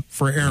opera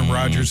for Aaron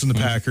Rodgers and the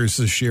Packers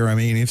this year. I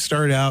mean, he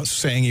started out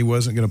saying he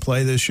wasn't going to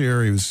play this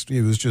year. He was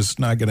just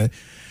not going to.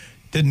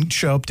 Didn't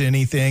show up to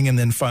anything, and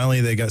then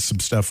finally they got some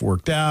stuff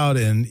worked out,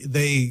 and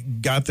they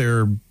got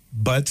their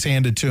butts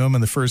handed to them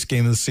in the first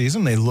game of the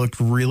season. They looked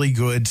really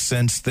good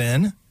since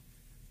then.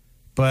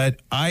 But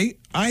I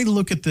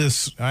look at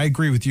this, I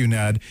agree with you,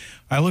 Ned.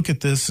 I look at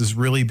this as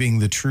really being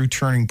the true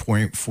turning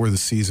point for the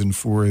season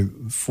for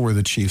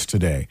the Chiefs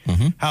today.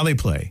 How they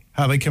play,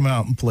 how they come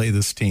out and play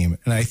this team.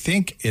 And I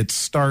think it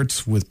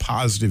starts with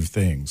positive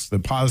things. The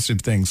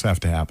positive things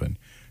have to happen.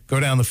 Go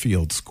down the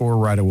field, score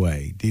right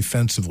away,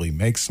 defensively,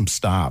 make some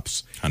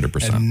stops.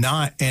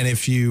 100%. And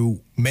if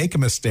you make a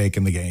mistake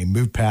in the game,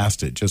 move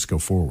past it, just go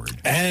forward.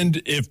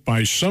 And if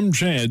by some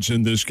chance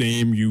in this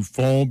game you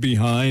fall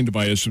behind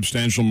by a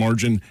substantial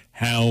margin,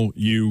 how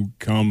you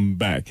come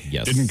back.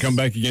 Yes. Didn't come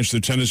back against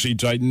the Tennessee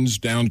Titans,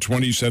 down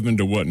 27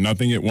 to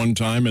nothing at one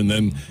time, and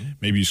then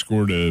maybe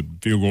scored a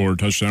field goal or a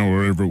touchdown or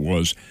whatever it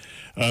was.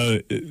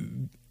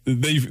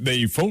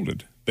 They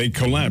folded. They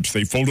collapsed.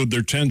 They folded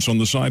their tents on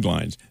the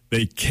sidelines.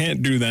 They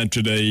can't do that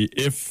today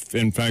if,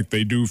 in fact,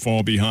 they do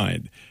fall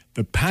behind.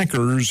 The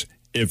Packers,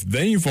 if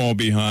they fall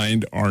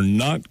behind, are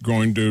not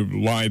going to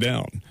lie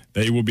down.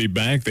 They will be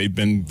back. They've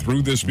been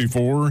through this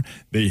before.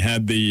 They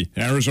had the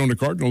Arizona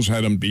Cardinals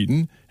had them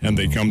beaten, and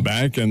they come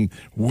back and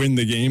win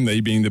the game. They,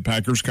 being the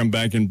Packers, come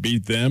back and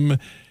beat them.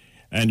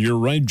 And you're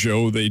right,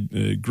 Joe.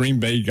 Green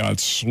Bay got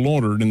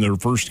slaughtered in their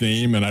first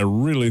game, and I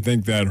really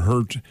think that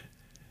hurt.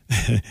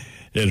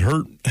 It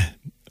hurt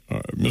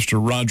Mr.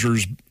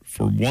 Rodgers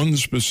for one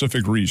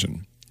specific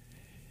reason.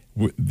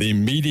 The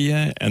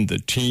media and the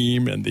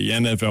team and the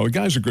NFL, the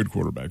guy's a good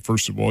quarterback,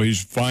 first of all.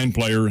 He's a fine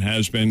player,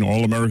 has been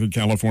All-America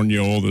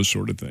California, all this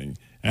sort of thing,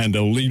 and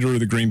a leader of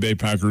the Green Bay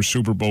Packers,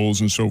 Super Bowls,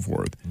 and so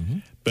forth.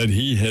 But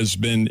he has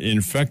been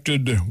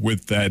infected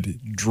with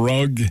that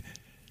drug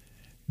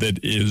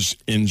that is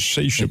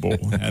insatiable,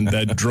 and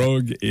that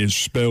drug is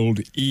spelled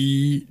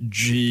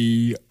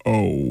EGO.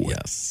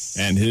 Yes.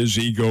 And his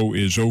ego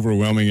is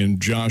overwhelming,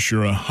 and Josh,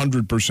 you're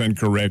 100%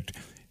 correct.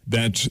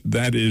 That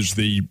is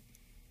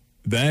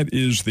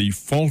the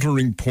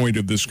faltering point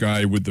of this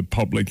guy with the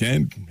public,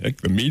 and heck,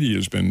 the media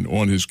has been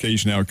on his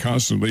case now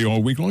constantly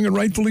all week long, and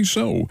rightfully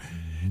so.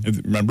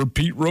 Remember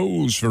Pete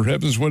Rose, for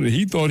heavens,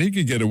 he thought he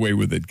could get away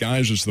with it.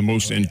 Guys, it's the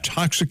most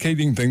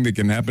intoxicating thing that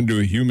can happen to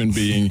a human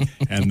being,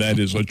 and that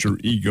is let your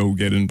ego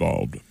get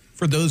involved.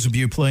 For those of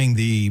you playing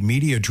the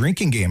media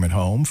drinking game at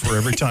home, for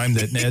every time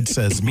that Ned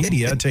says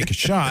media, take a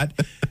shot,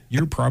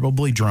 You're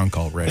probably drunk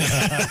already.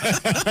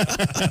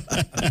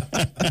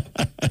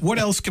 What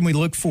else can we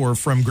look for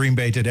from Green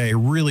Bay today?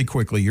 Really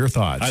quickly, your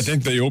thoughts. I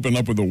think they open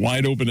up with a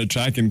wide-open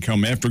attack and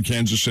come after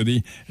Kansas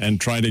City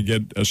and try to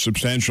get a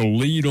substantial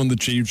lead on the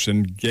Chiefs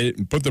and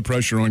put the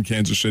pressure on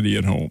Kansas City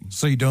at home.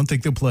 So you don't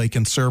think they'll play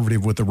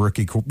conservative with a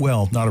rookie,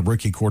 well, not a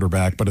rookie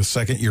quarterback, but a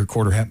second-year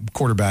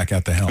quarterback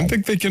at the helm? I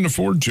think they can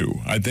afford to.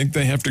 I think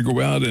they have to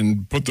go out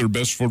and put their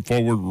best foot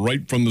forward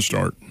right from the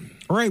start.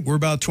 All right, we're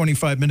about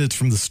 25 minutes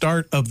from the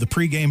start of the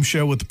pregame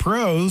show with the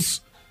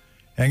pros.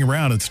 Hang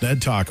around. It's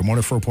Ned Talk on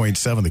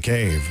 104.7 The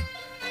Cave.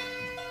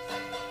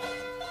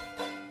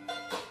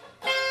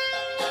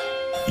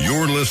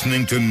 You're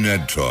listening to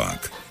Ned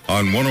Talk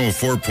on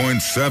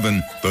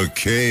 104.7 The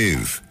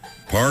Cave,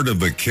 part of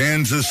the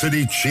Kansas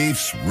City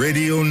Chiefs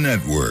Radio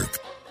Network.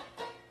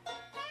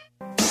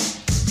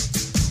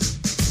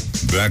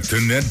 Back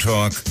to Ned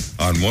Talk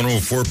on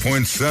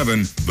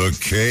 104.7 The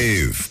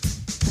Cave,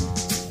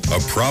 a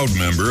proud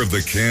member of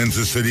the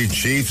Kansas City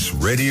Chiefs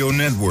Radio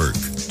Network.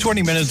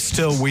 20 minutes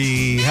till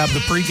we have the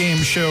pregame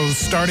show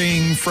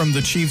starting from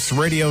the Chiefs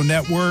Radio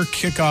Network.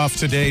 Kickoff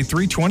today,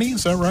 3:20,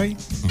 is that right?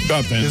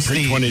 About that,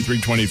 3:20,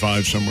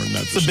 3:25, somewhere in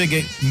that. It's a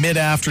big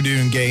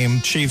mid-afternoon game,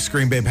 Chiefs,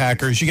 Green Bay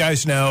Packers. You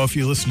guys know, if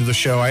you listen to the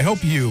show, I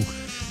hope you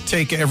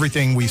take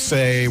everything we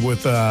say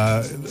with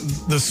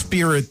the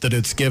spirit that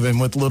it's given,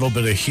 with a little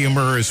bit of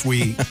humor as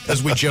we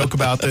joke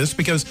about this,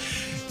 because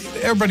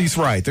everybody's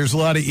right. There's a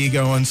lot of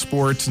ego in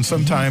sports, and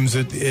sometimes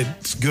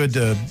it's good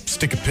to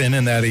stick a pin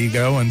in that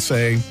ego and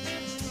say,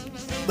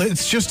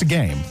 it's just a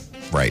game.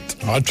 Right.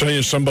 I'll tell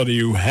you, somebody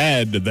who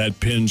had that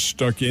pin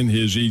stuck in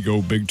his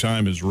ego big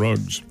time is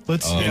Ruggs.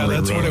 That's what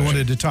I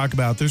wanted to talk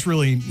about.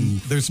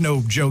 There's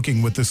no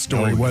joking with this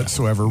story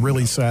whatsoever.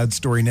 Really sad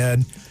story,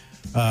 Ned.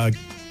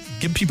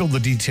 Give people the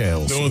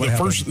details. No,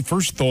 the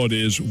first thought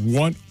is,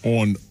 what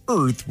on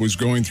earth was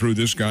going through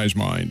this guy's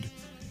mind?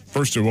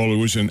 First of all, it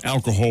was an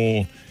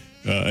alcohol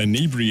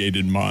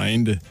inebriated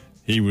mind.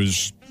 He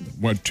was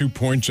 2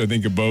 points, I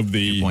think, above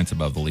the 2 points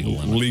above the legal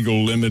limit.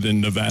 Legal limit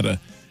in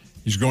Nevada.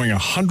 He's going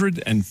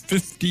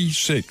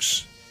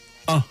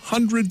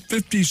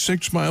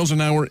 156 miles an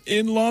hour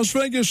in Las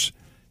Vegas.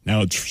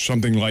 Now it's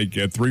something like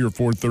 3 or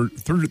 4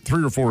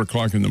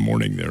 o'clock in the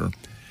morning. There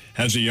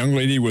has a young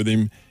lady with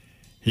him.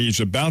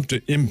 He's about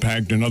to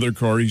impact another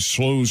car. He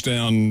slows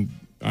down,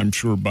 I'm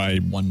sure, by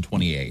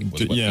 128.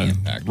 Was what the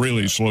impact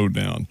really was. Slowed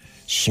down.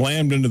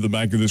 Slammed into the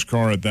back of this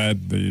car at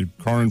that. The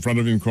car in front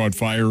of him caught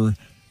fire.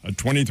 A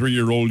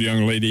 23-year-old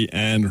young lady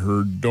and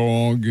her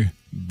dog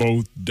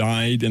both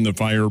died in the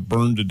fire,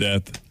 burned to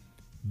death.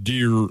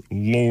 Dear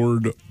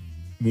Lord,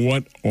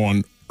 what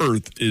on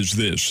earth is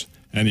this?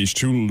 And he's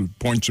 2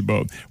 points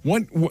above.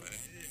 What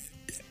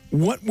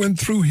went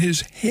through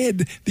his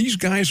head? These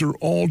guys are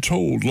all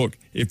told, look,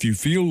 if you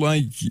feel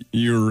like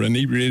you're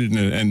inebriated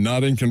and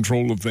not in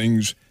control of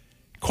things,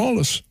 call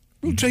us.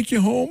 We'll take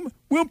you home.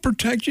 We'll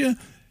protect you.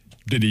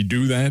 Did he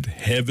do that?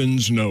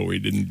 Heavens, no, he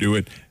didn't do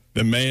it.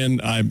 The man,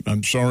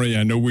 I'm sorry,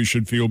 I know we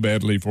should feel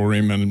badly for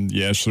him, and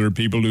yes, there are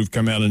people who've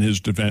come out in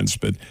his defense,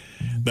 but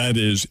that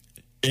is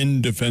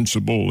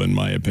indefensible in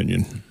my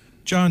opinion.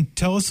 John,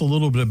 tell us a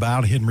little bit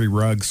about Henry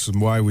Ruggs and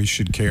why we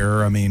should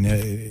care. I mean,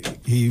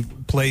 he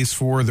played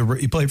for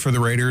the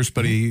Raiders,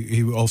 but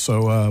he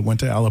also went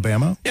to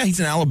Alabama. Yeah,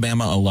 he's an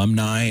Alabama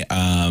alumni.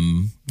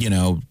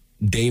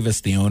 Davis,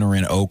 the owner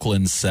in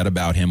Oakland, said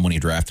about him when he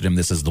drafted him,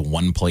 this is the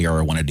one player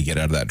I wanted to get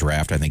out of that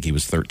draft. I think he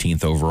was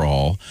 13th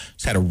overall.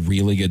 He's had a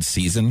really good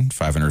season,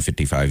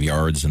 555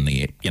 yards in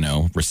the,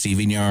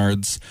 receiving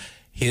yards.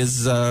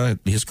 His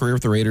career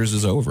with the Raiders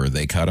is over.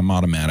 They cut him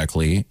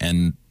automatically.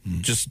 And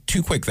just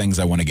two quick things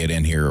I want to get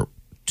in here.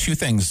 Two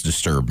things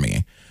disturb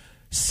me.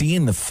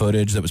 Seeing the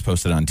footage that was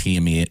posted on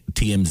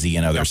TMZ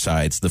and other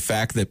sites, the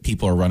fact that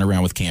people are running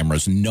around with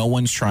cameras, no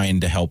one's trying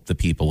to help the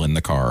people in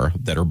the car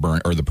that are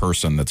burnt, or the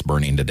person that's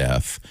burning to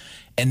death.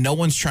 And no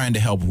one's trying to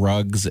help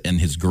Ruggs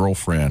and his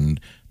girlfriend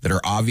that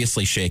are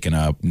obviously shaken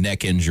up,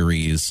 neck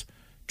injuries,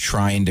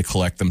 trying to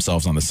collect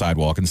themselves on the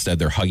sidewalk. Instead,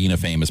 they're hugging a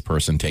famous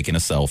person, taking a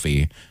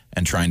selfie,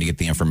 and trying to get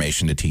the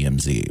information to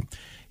TMZ.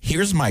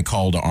 Here's my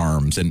call to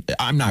arms, and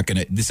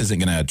this isn't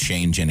going to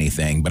change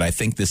anything, but I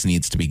think this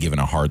needs to be given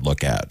a hard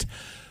look at.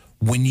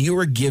 When you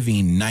are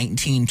giving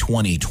 19,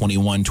 20,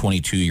 21,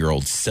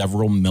 22-year-olds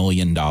several $1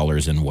 million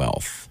in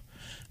wealth,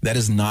 that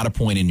is not a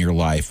point in your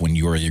life when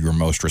you are your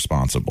most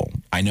responsible.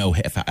 I know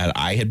if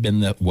I had been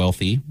that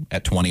wealthy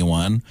at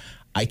 21,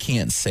 I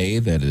can't say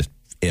that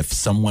if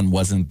someone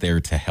wasn't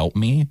there to help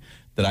me,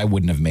 that I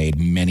wouldn't have made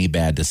many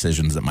bad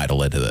decisions that might have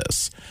led to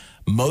this.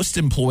 Most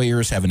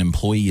employers have an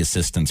employee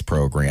assistance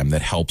program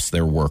that helps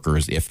their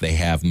workers if they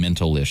have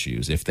mental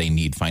issues, if they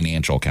need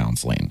financial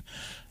counseling.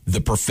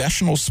 The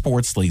professional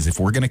sports leagues, if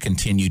we're going to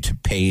continue to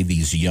pay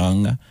these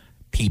young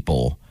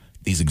people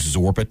these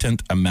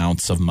exorbitant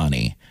amounts of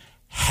money,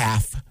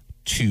 have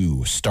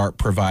to start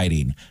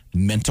providing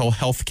mental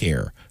health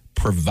care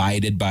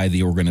provided by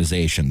the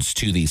organizations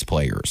to these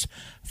players,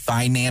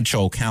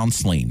 financial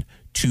counseling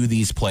to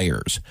these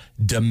players,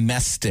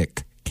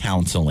 domestic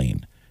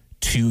counseling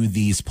to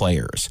these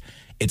players.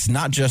 it's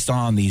not just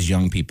on these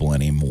young people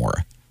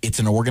anymore. It's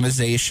an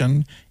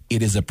organization.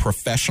 It is a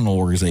professional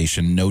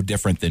organization, no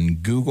different than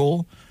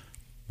Google,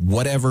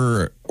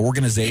 whatever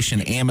organization,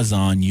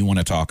 Amazon you want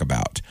to talk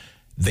about.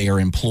 They are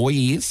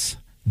employees.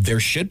 There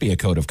should be a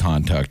code of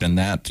conduct, and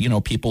that,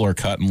 people are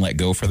cut and let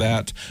go for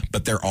that.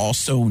 But there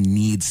also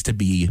needs to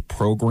be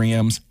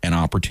programs and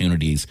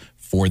opportunities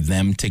for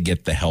them to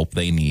get the help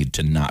they need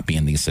to not be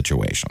in these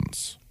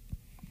situations.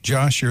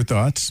 Josh, your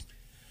thoughts?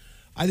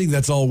 I think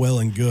that's all well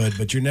and good,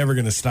 but you're never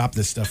going to stop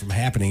this stuff from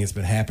happening. It's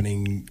been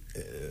happening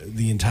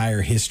the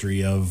entire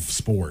history of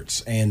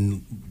sports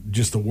and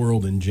just the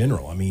world in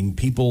general. I mean,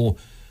 people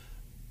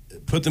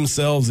put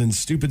themselves in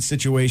stupid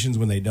situations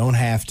when they don't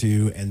have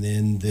to, and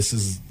then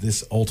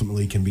this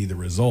ultimately can be the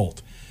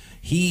result.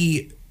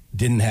 He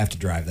didn't have to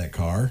drive that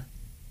car.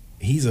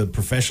 He's a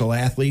professional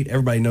athlete.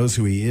 Everybody knows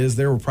who he is.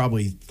 There were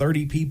probably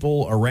 30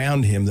 people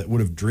around him that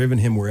would have driven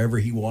him wherever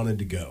he wanted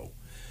to go.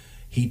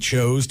 He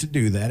chose to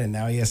do that, and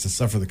now he has to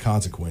suffer the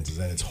consequences,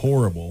 and it's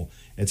horrible.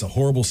 It's a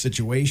horrible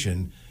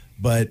situation,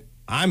 but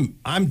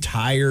I'm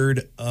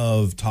tired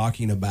of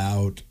talking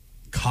about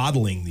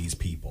coddling these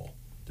people.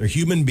 They're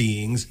human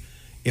beings.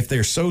 If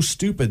they're so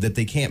stupid that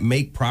they can't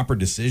make proper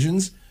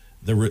decisions,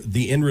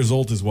 the end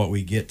result is what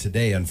we get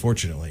today,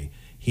 unfortunately.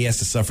 He has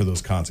to suffer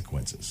those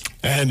consequences.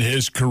 And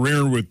his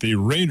career with the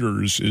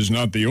Raiders is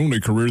not the only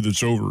career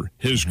that's over.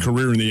 His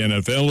career in the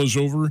NFL is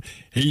over.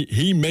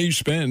 He may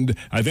spend,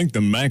 I think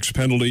the max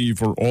penalty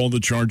for all the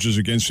charges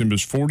against him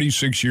is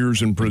 46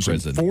 years in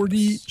prison.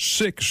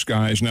 46,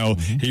 guys. Now,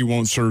 he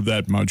won't serve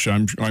that much,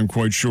 I'm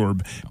quite sure.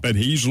 But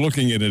he's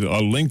looking at a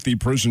lengthy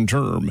prison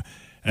term,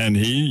 and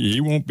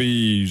he won't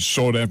be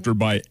sought after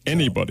by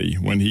anybody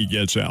when he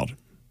gets out.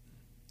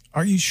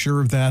 Are you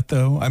sure of that,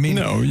 though? I mean,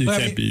 no, you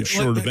can't be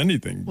sure of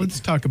anything. Let's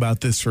talk about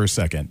this for a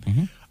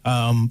second.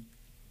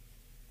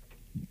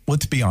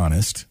 Let's be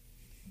honest.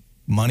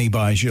 Money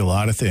buys you a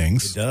lot of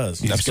things. It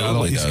does. He's got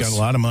a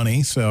lot of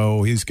money,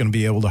 so he's going to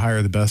be able to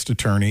hire the best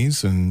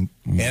attorneys, and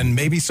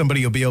maybe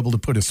somebody will be able to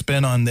put a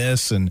spin on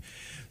this and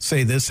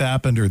say this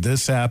happened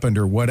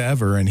or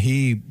whatever, and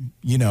he,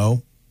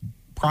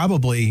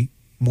 probably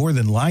more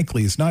than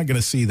likely is not going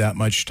to see that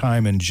much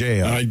time in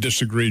jail. I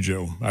disagree,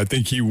 Joe. I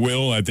think he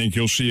will. I think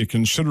he'll see a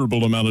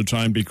considerable amount of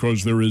time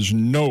because there is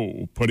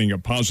no putting a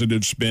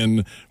positive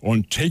spin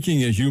on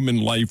taking a human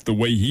life the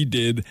way he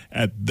did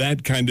at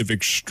that kind of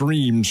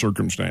extreme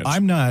circumstance.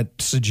 I'm not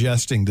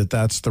suggesting that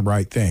that's the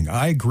right thing.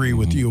 I agree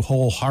with you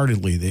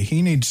wholeheartedly that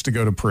he needs to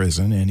go to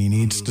prison and he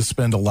needs to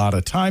spend a lot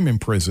of time in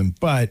prison,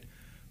 but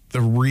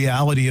the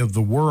reality of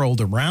the world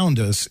around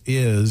us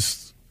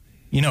is,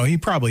 he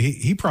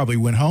probably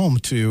went home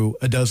to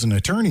a dozen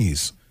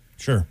attorneys.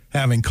 Sure.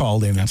 Having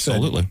called him and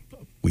Absolutely. said,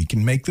 we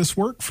can make this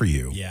work for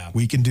you. Yeah.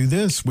 We can do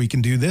this. We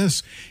can do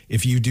this.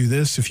 If you do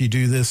this, if you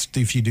do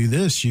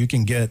this, you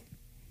can get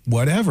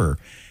whatever.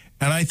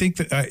 And I think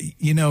that,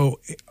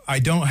 I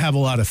don't have a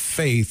lot of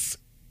faith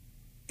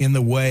in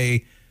the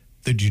way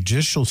the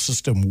judicial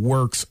system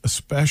works,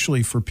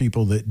 especially for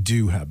people that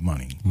do have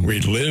money. We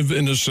live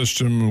in a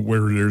system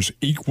where there's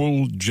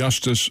equal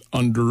justice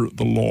under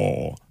the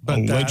law, but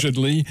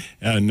allegedly.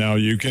 And now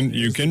you can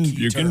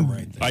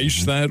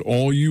ice that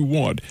all you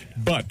want.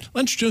 But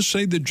let's just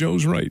say that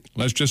Joe's right.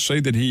 Let's just say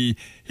that he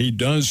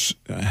does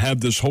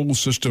have this whole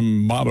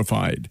system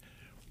modified.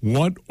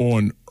 What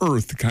on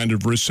earth kind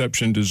of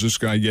reception does this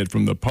guy get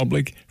from the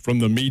public, from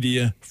the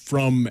media,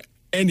 from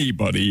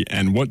anybody,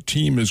 and what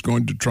team is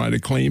going to try to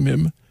claim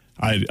him?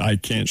 I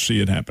can't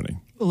see it happening.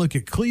 Look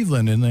at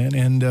Cleveland, and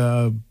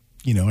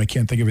I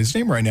can't think of his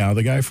name right now.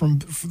 The guy from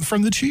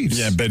the Chiefs.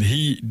 Yeah, but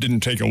he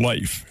didn't take a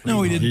life.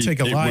 No, he didn't take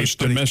a life. It was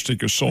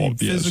domestic assault.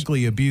 He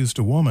physically abused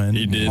a woman.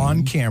 He did.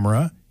 On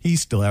camera. He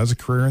still has a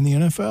career in the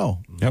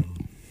NFL. Yep.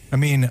 I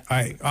mean,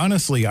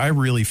 I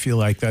really feel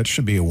like that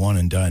should be a one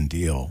and done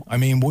deal. I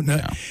mean,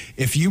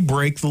 if you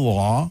break the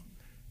law,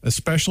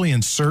 especially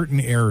in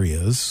certain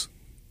areas.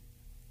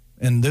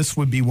 And this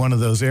would be one of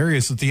those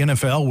areas that the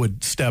NFL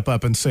would step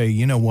up and say,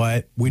 you know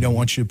what, we don't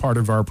want you part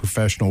of our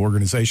professional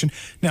organization.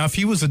 Now, if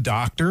he was a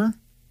doctor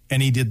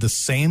and he did the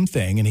same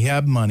thing and he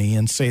had money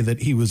and say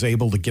that he was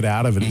able to get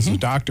out of it as a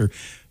doctor,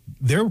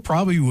 there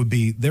would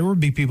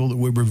be people that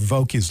would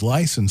revoke his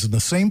license. And the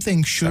same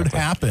thing should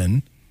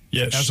happen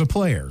as a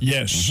player.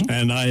 Yes,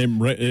 and I am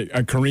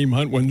Kareem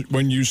Hunt.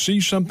 When you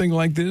see something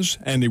like this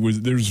and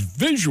there's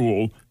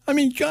visual, I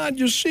mean, God,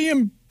 you see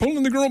him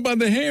pulling the girl by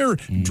the hair,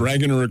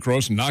 dragging her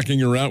across, knocking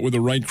her out with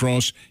the right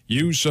cross.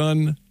 You,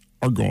 son,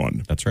 are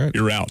gone. That's right.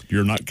 You're out.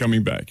 You're not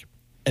coming back.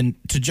 And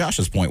to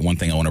Josh's point, one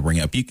thing I want to bring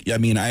up,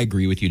 I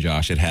agree with you,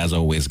 Josh. It has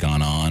always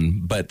gone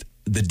on, but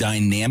the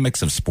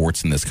dynamics of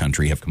sports in this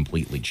country have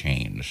completely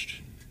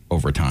changed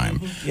over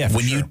time. Yeah, for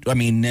sure.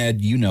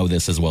 Ned, you know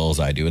this as well as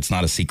I do. It's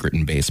not a secret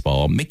in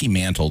baseball. Mickey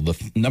Mantle,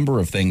 the number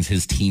of things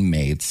his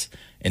teammates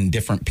and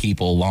different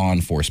people, law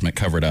enforcement,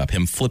 covered up.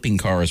 Him flipping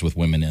cars with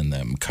women in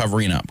them,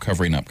 covering up.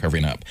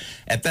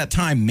 At that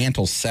time,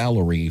 Mantle's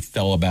salary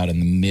fell about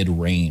in the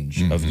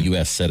mid-range of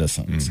U.S.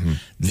 citizens.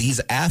 These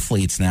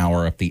athletes now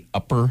are at the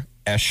upper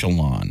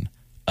echelon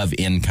of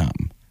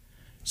income.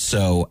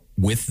 So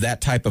with that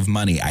type of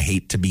money, I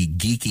hate to be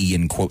geeky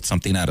and quote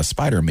something out of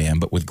Spider-Man,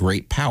 but with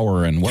great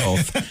power and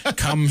wealth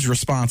comes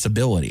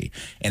responsibility.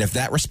 And if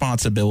that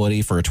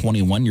responsibility for a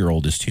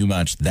 21-year-old is too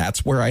much,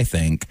 that's where I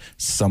think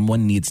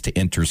someone needs to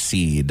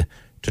intercede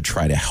to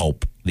try to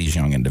help these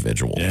young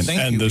individuals.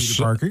 Thank you,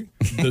 Peter Parker.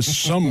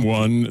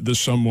 The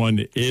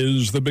someone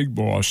is the big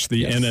boss,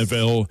 the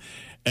NFL.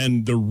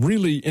 And the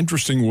really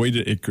interesting way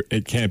that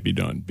it can't be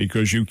done,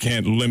 because you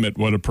can't limit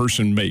what a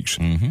person makes.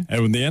 And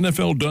when the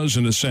NFL does,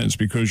 in a sense,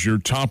 because your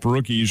top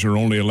rookies are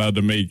only allowed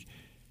to make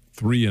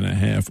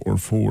 $3.5 or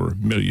 $4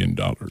 million.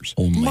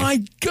 Only.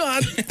 My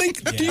God,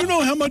 do you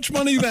know how much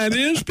money that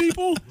is,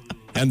 people?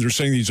 And they're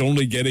saying he's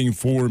only getting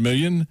 $4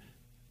 million.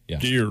 Yeah.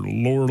 Dear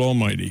Lord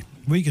Almighty.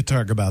 We could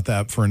talk about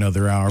that for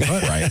another hour,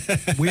 but Right.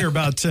 we are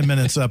about 10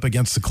 minutes up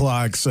against the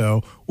clock,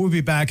 so we'll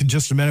be back in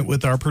just a minute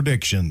with our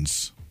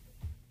predictions.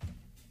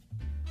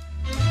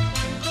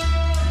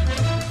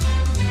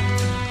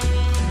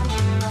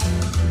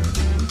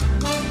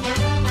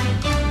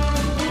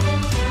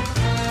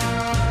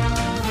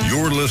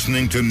 You're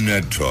listening to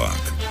Net Talk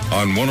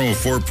on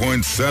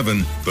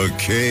 104.7 The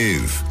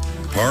Cave,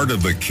 part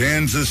of the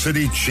Kansas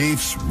City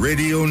Chiefs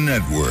Radio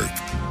Network.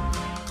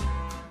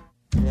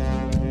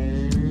 Back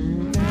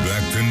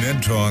to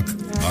Net Talk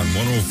on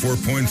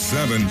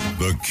 104.7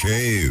 The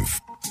Cave.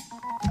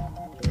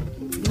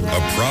 A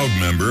proud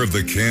member of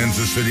the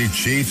Kansas City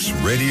Chiefs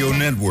Radio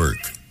Network.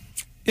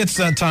 It's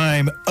that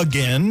time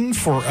again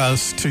for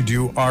us to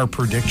do our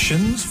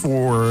predictions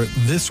for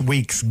this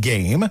week's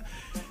game.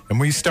 And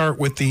we start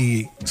with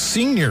the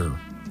senior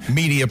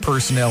media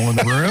personnel in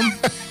the room.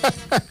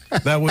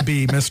 That would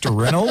be Mr.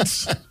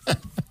 Reynolds.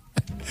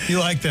 You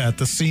like that,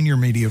 the senior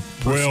media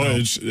personnel? Well,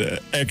 it's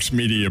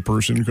ex-media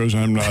person, because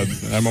I'm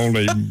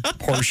only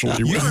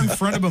partially with You're in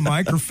front of a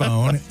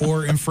microphone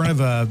or in front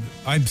of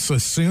I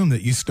assume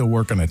that you still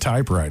work on a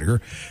typewriter,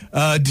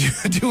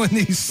 doing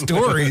these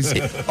stories.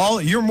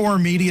 You're more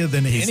media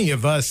than any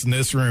of us in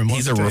this room.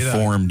 He's a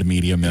reformed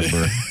media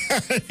member.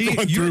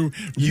 going through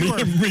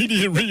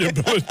media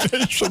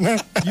rehabilitation.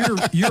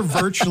 You're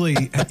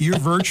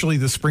virtually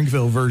the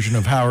Springfield version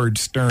of Howard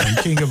Stern,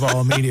 king of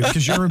all media,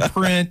 because you're in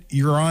print,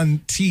 you're on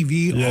TV.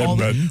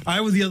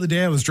 The other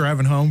day I was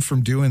driving home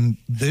from doing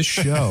this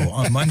show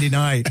on Monday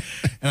night,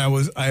 and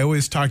I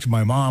always talk to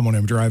my mom when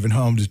I'm driving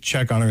home to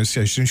check on her and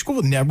say, "She's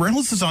cool. Ned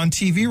Reynolds is on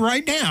TV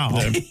right now."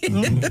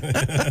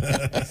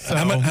 So,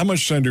 how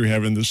much time do we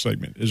have in this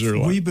segment? Is there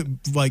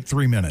like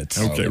 3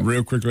 minutes? Okay,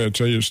 real quickly, I'll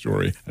tell you a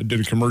story. I did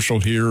a commercial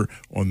here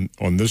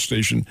on this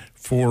station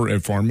for a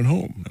Farm and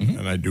Home,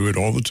 and I do it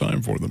all the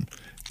time for them.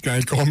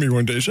 Guy called me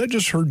one day and said, "I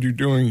just heard you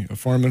doing a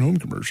Farm and Home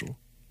commercial."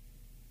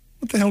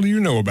 What the hell do you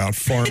know about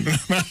farming?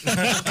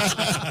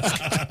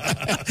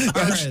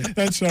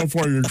 That's how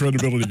far your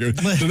credibility goes.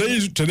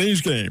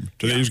 Today's game.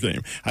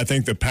 I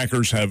think the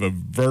Packers have a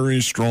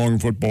very strong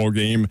football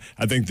game.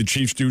 I think the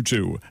Chiefs do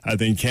too. I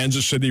think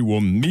Kansas City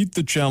will meet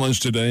the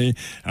challenge today.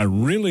 I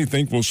really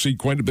think we'll see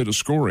quite a bit of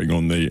scoring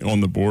on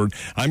the board.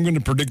 I'm going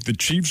to predict the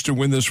Chiefs to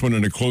win this one,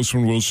 in a close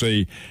one. We'll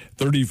say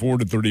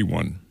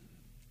 34-31.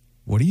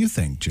 What do you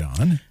think,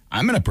 John?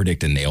 I'm going to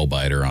predict a nail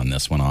biter on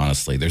this one,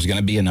 honestly. There's going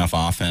to be enough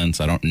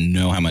offense. I don't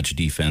know how much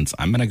defense.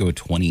 I'm going to go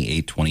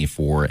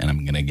 28-24, and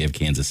I'm going to give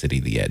Kansas City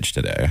the edge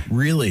today.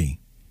 Really?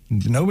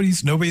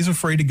 Nobody's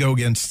afraid to go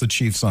against the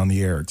Chiefs on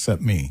the air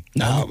except me.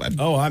 No.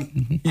 I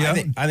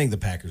think the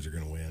Packers are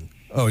going to win.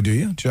 Oh, do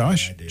you?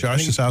 Josh? Yeah, I do.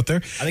 Josh is out there.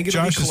 I think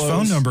it'll Josh's be close.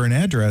 phone number and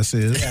address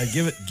is. Yeah,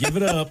 give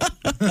it up.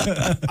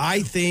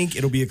 I think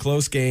it'll be a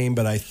close game,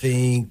 but I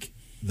think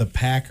the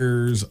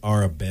Packers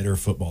are a better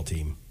football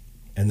team,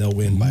 and they'll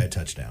win by a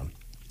touchdown.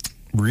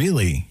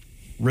 Really?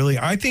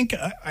 I think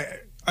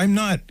I'm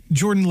not.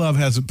 Jordan Love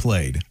hasn't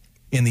played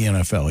in the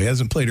NFL. He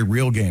hasn't played a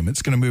real game.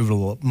 It's going to move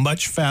at a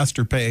much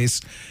faster pace.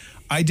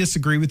 I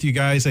disagree with you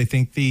guys. I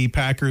think the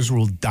Packers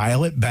will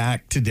dial it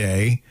back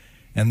today,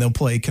 and they'll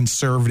play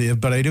conservative.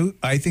 But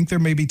I think there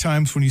may be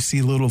times when you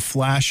see little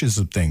flashes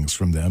of things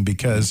from them,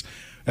 because,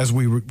 as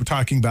we were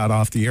talking about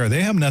off the air,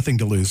 they have nothing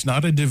to lose.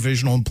 Not a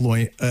divisional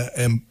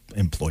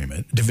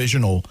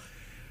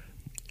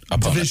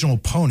divisional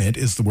opponent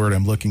is the word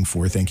I'm looking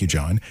for. Thank you,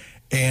 John.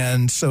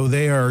 And so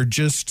they are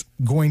just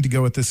going to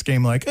go at this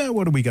game like,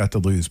 what do we got to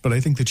lose? But I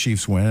think the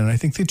Chiefs win, and I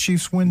think the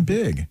Chiefs win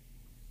big.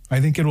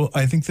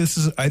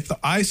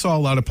 I saw a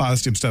lot of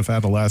positive stuff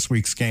out of last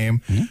week's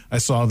game. Mm-hmm. I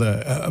saw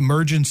the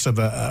emergence of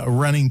a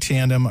running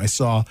tandem. I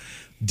saw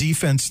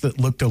defense that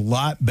looked a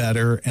lot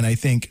better, and I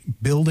think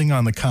building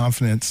on the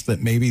confidence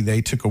that maybe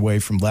they took away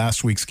from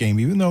last week's game,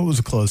 even though it was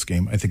a close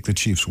game, I think the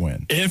Chiefs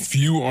win. If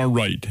you are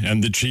right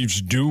and the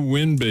Chiefs do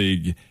win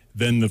big,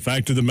 then the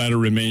fact of the matter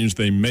remains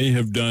they may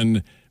have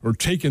done or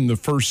taken the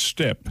first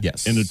step in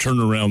a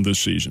turnaround this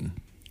season.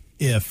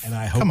 And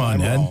I hope come on,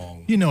 I'm Ed.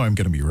 wrong. You know I'm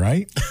going to be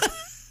right.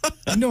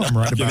 I know I'm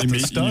right about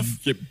this stuff.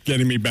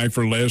 Getting me back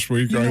for last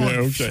week, right?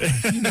 Okay.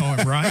 You know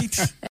I'm right.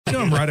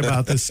 I'm right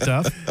about this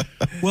stuff.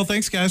 Well,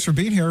 thanks, guys, for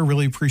being here. I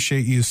really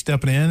appreciate you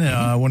stepping in.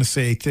 I want to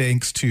say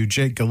thanks to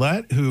Jake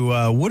Gillette, who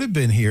would have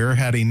been here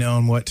had he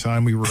known what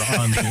time we were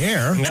on the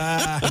air.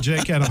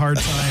 Jake had a hard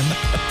time.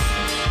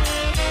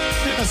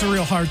 Has a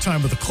real hard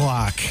time with the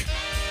clock.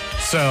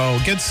 So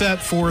get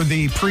set for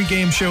the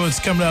pregame show. It's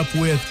coming up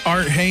with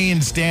Art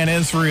Haynes, Dan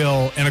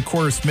Israel, and, of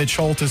course, Mitch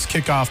Holtis.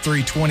 Kickoff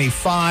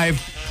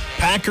 3:25.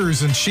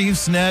 Packers and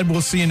Chiefs. Ned,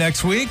 we'll see you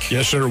next week.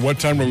 Yes, sir. What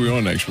time are we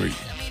on next week?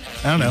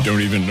 I don't know.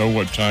 Don't even know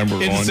what time we're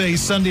on. It's a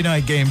Sunday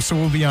night game, so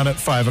we'll be on at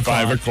 5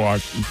 o'clock. 5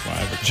 o'clock.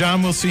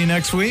 John, we'll see you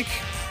next week.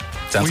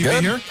 Sounds Will you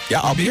good. be here? Yeah,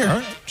 I'll be here. All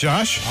right.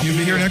 Josh, you'll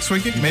be here next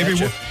week.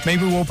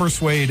 Maybe we'll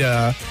persuade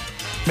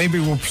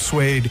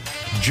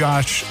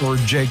Josh or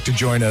Jake to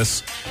join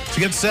us. So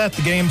get set.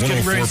 The game's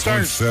getting ready to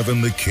start.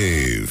 104.7 The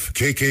Cave.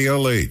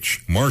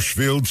 KKLH.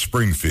 Marshfield,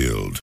 Springfield.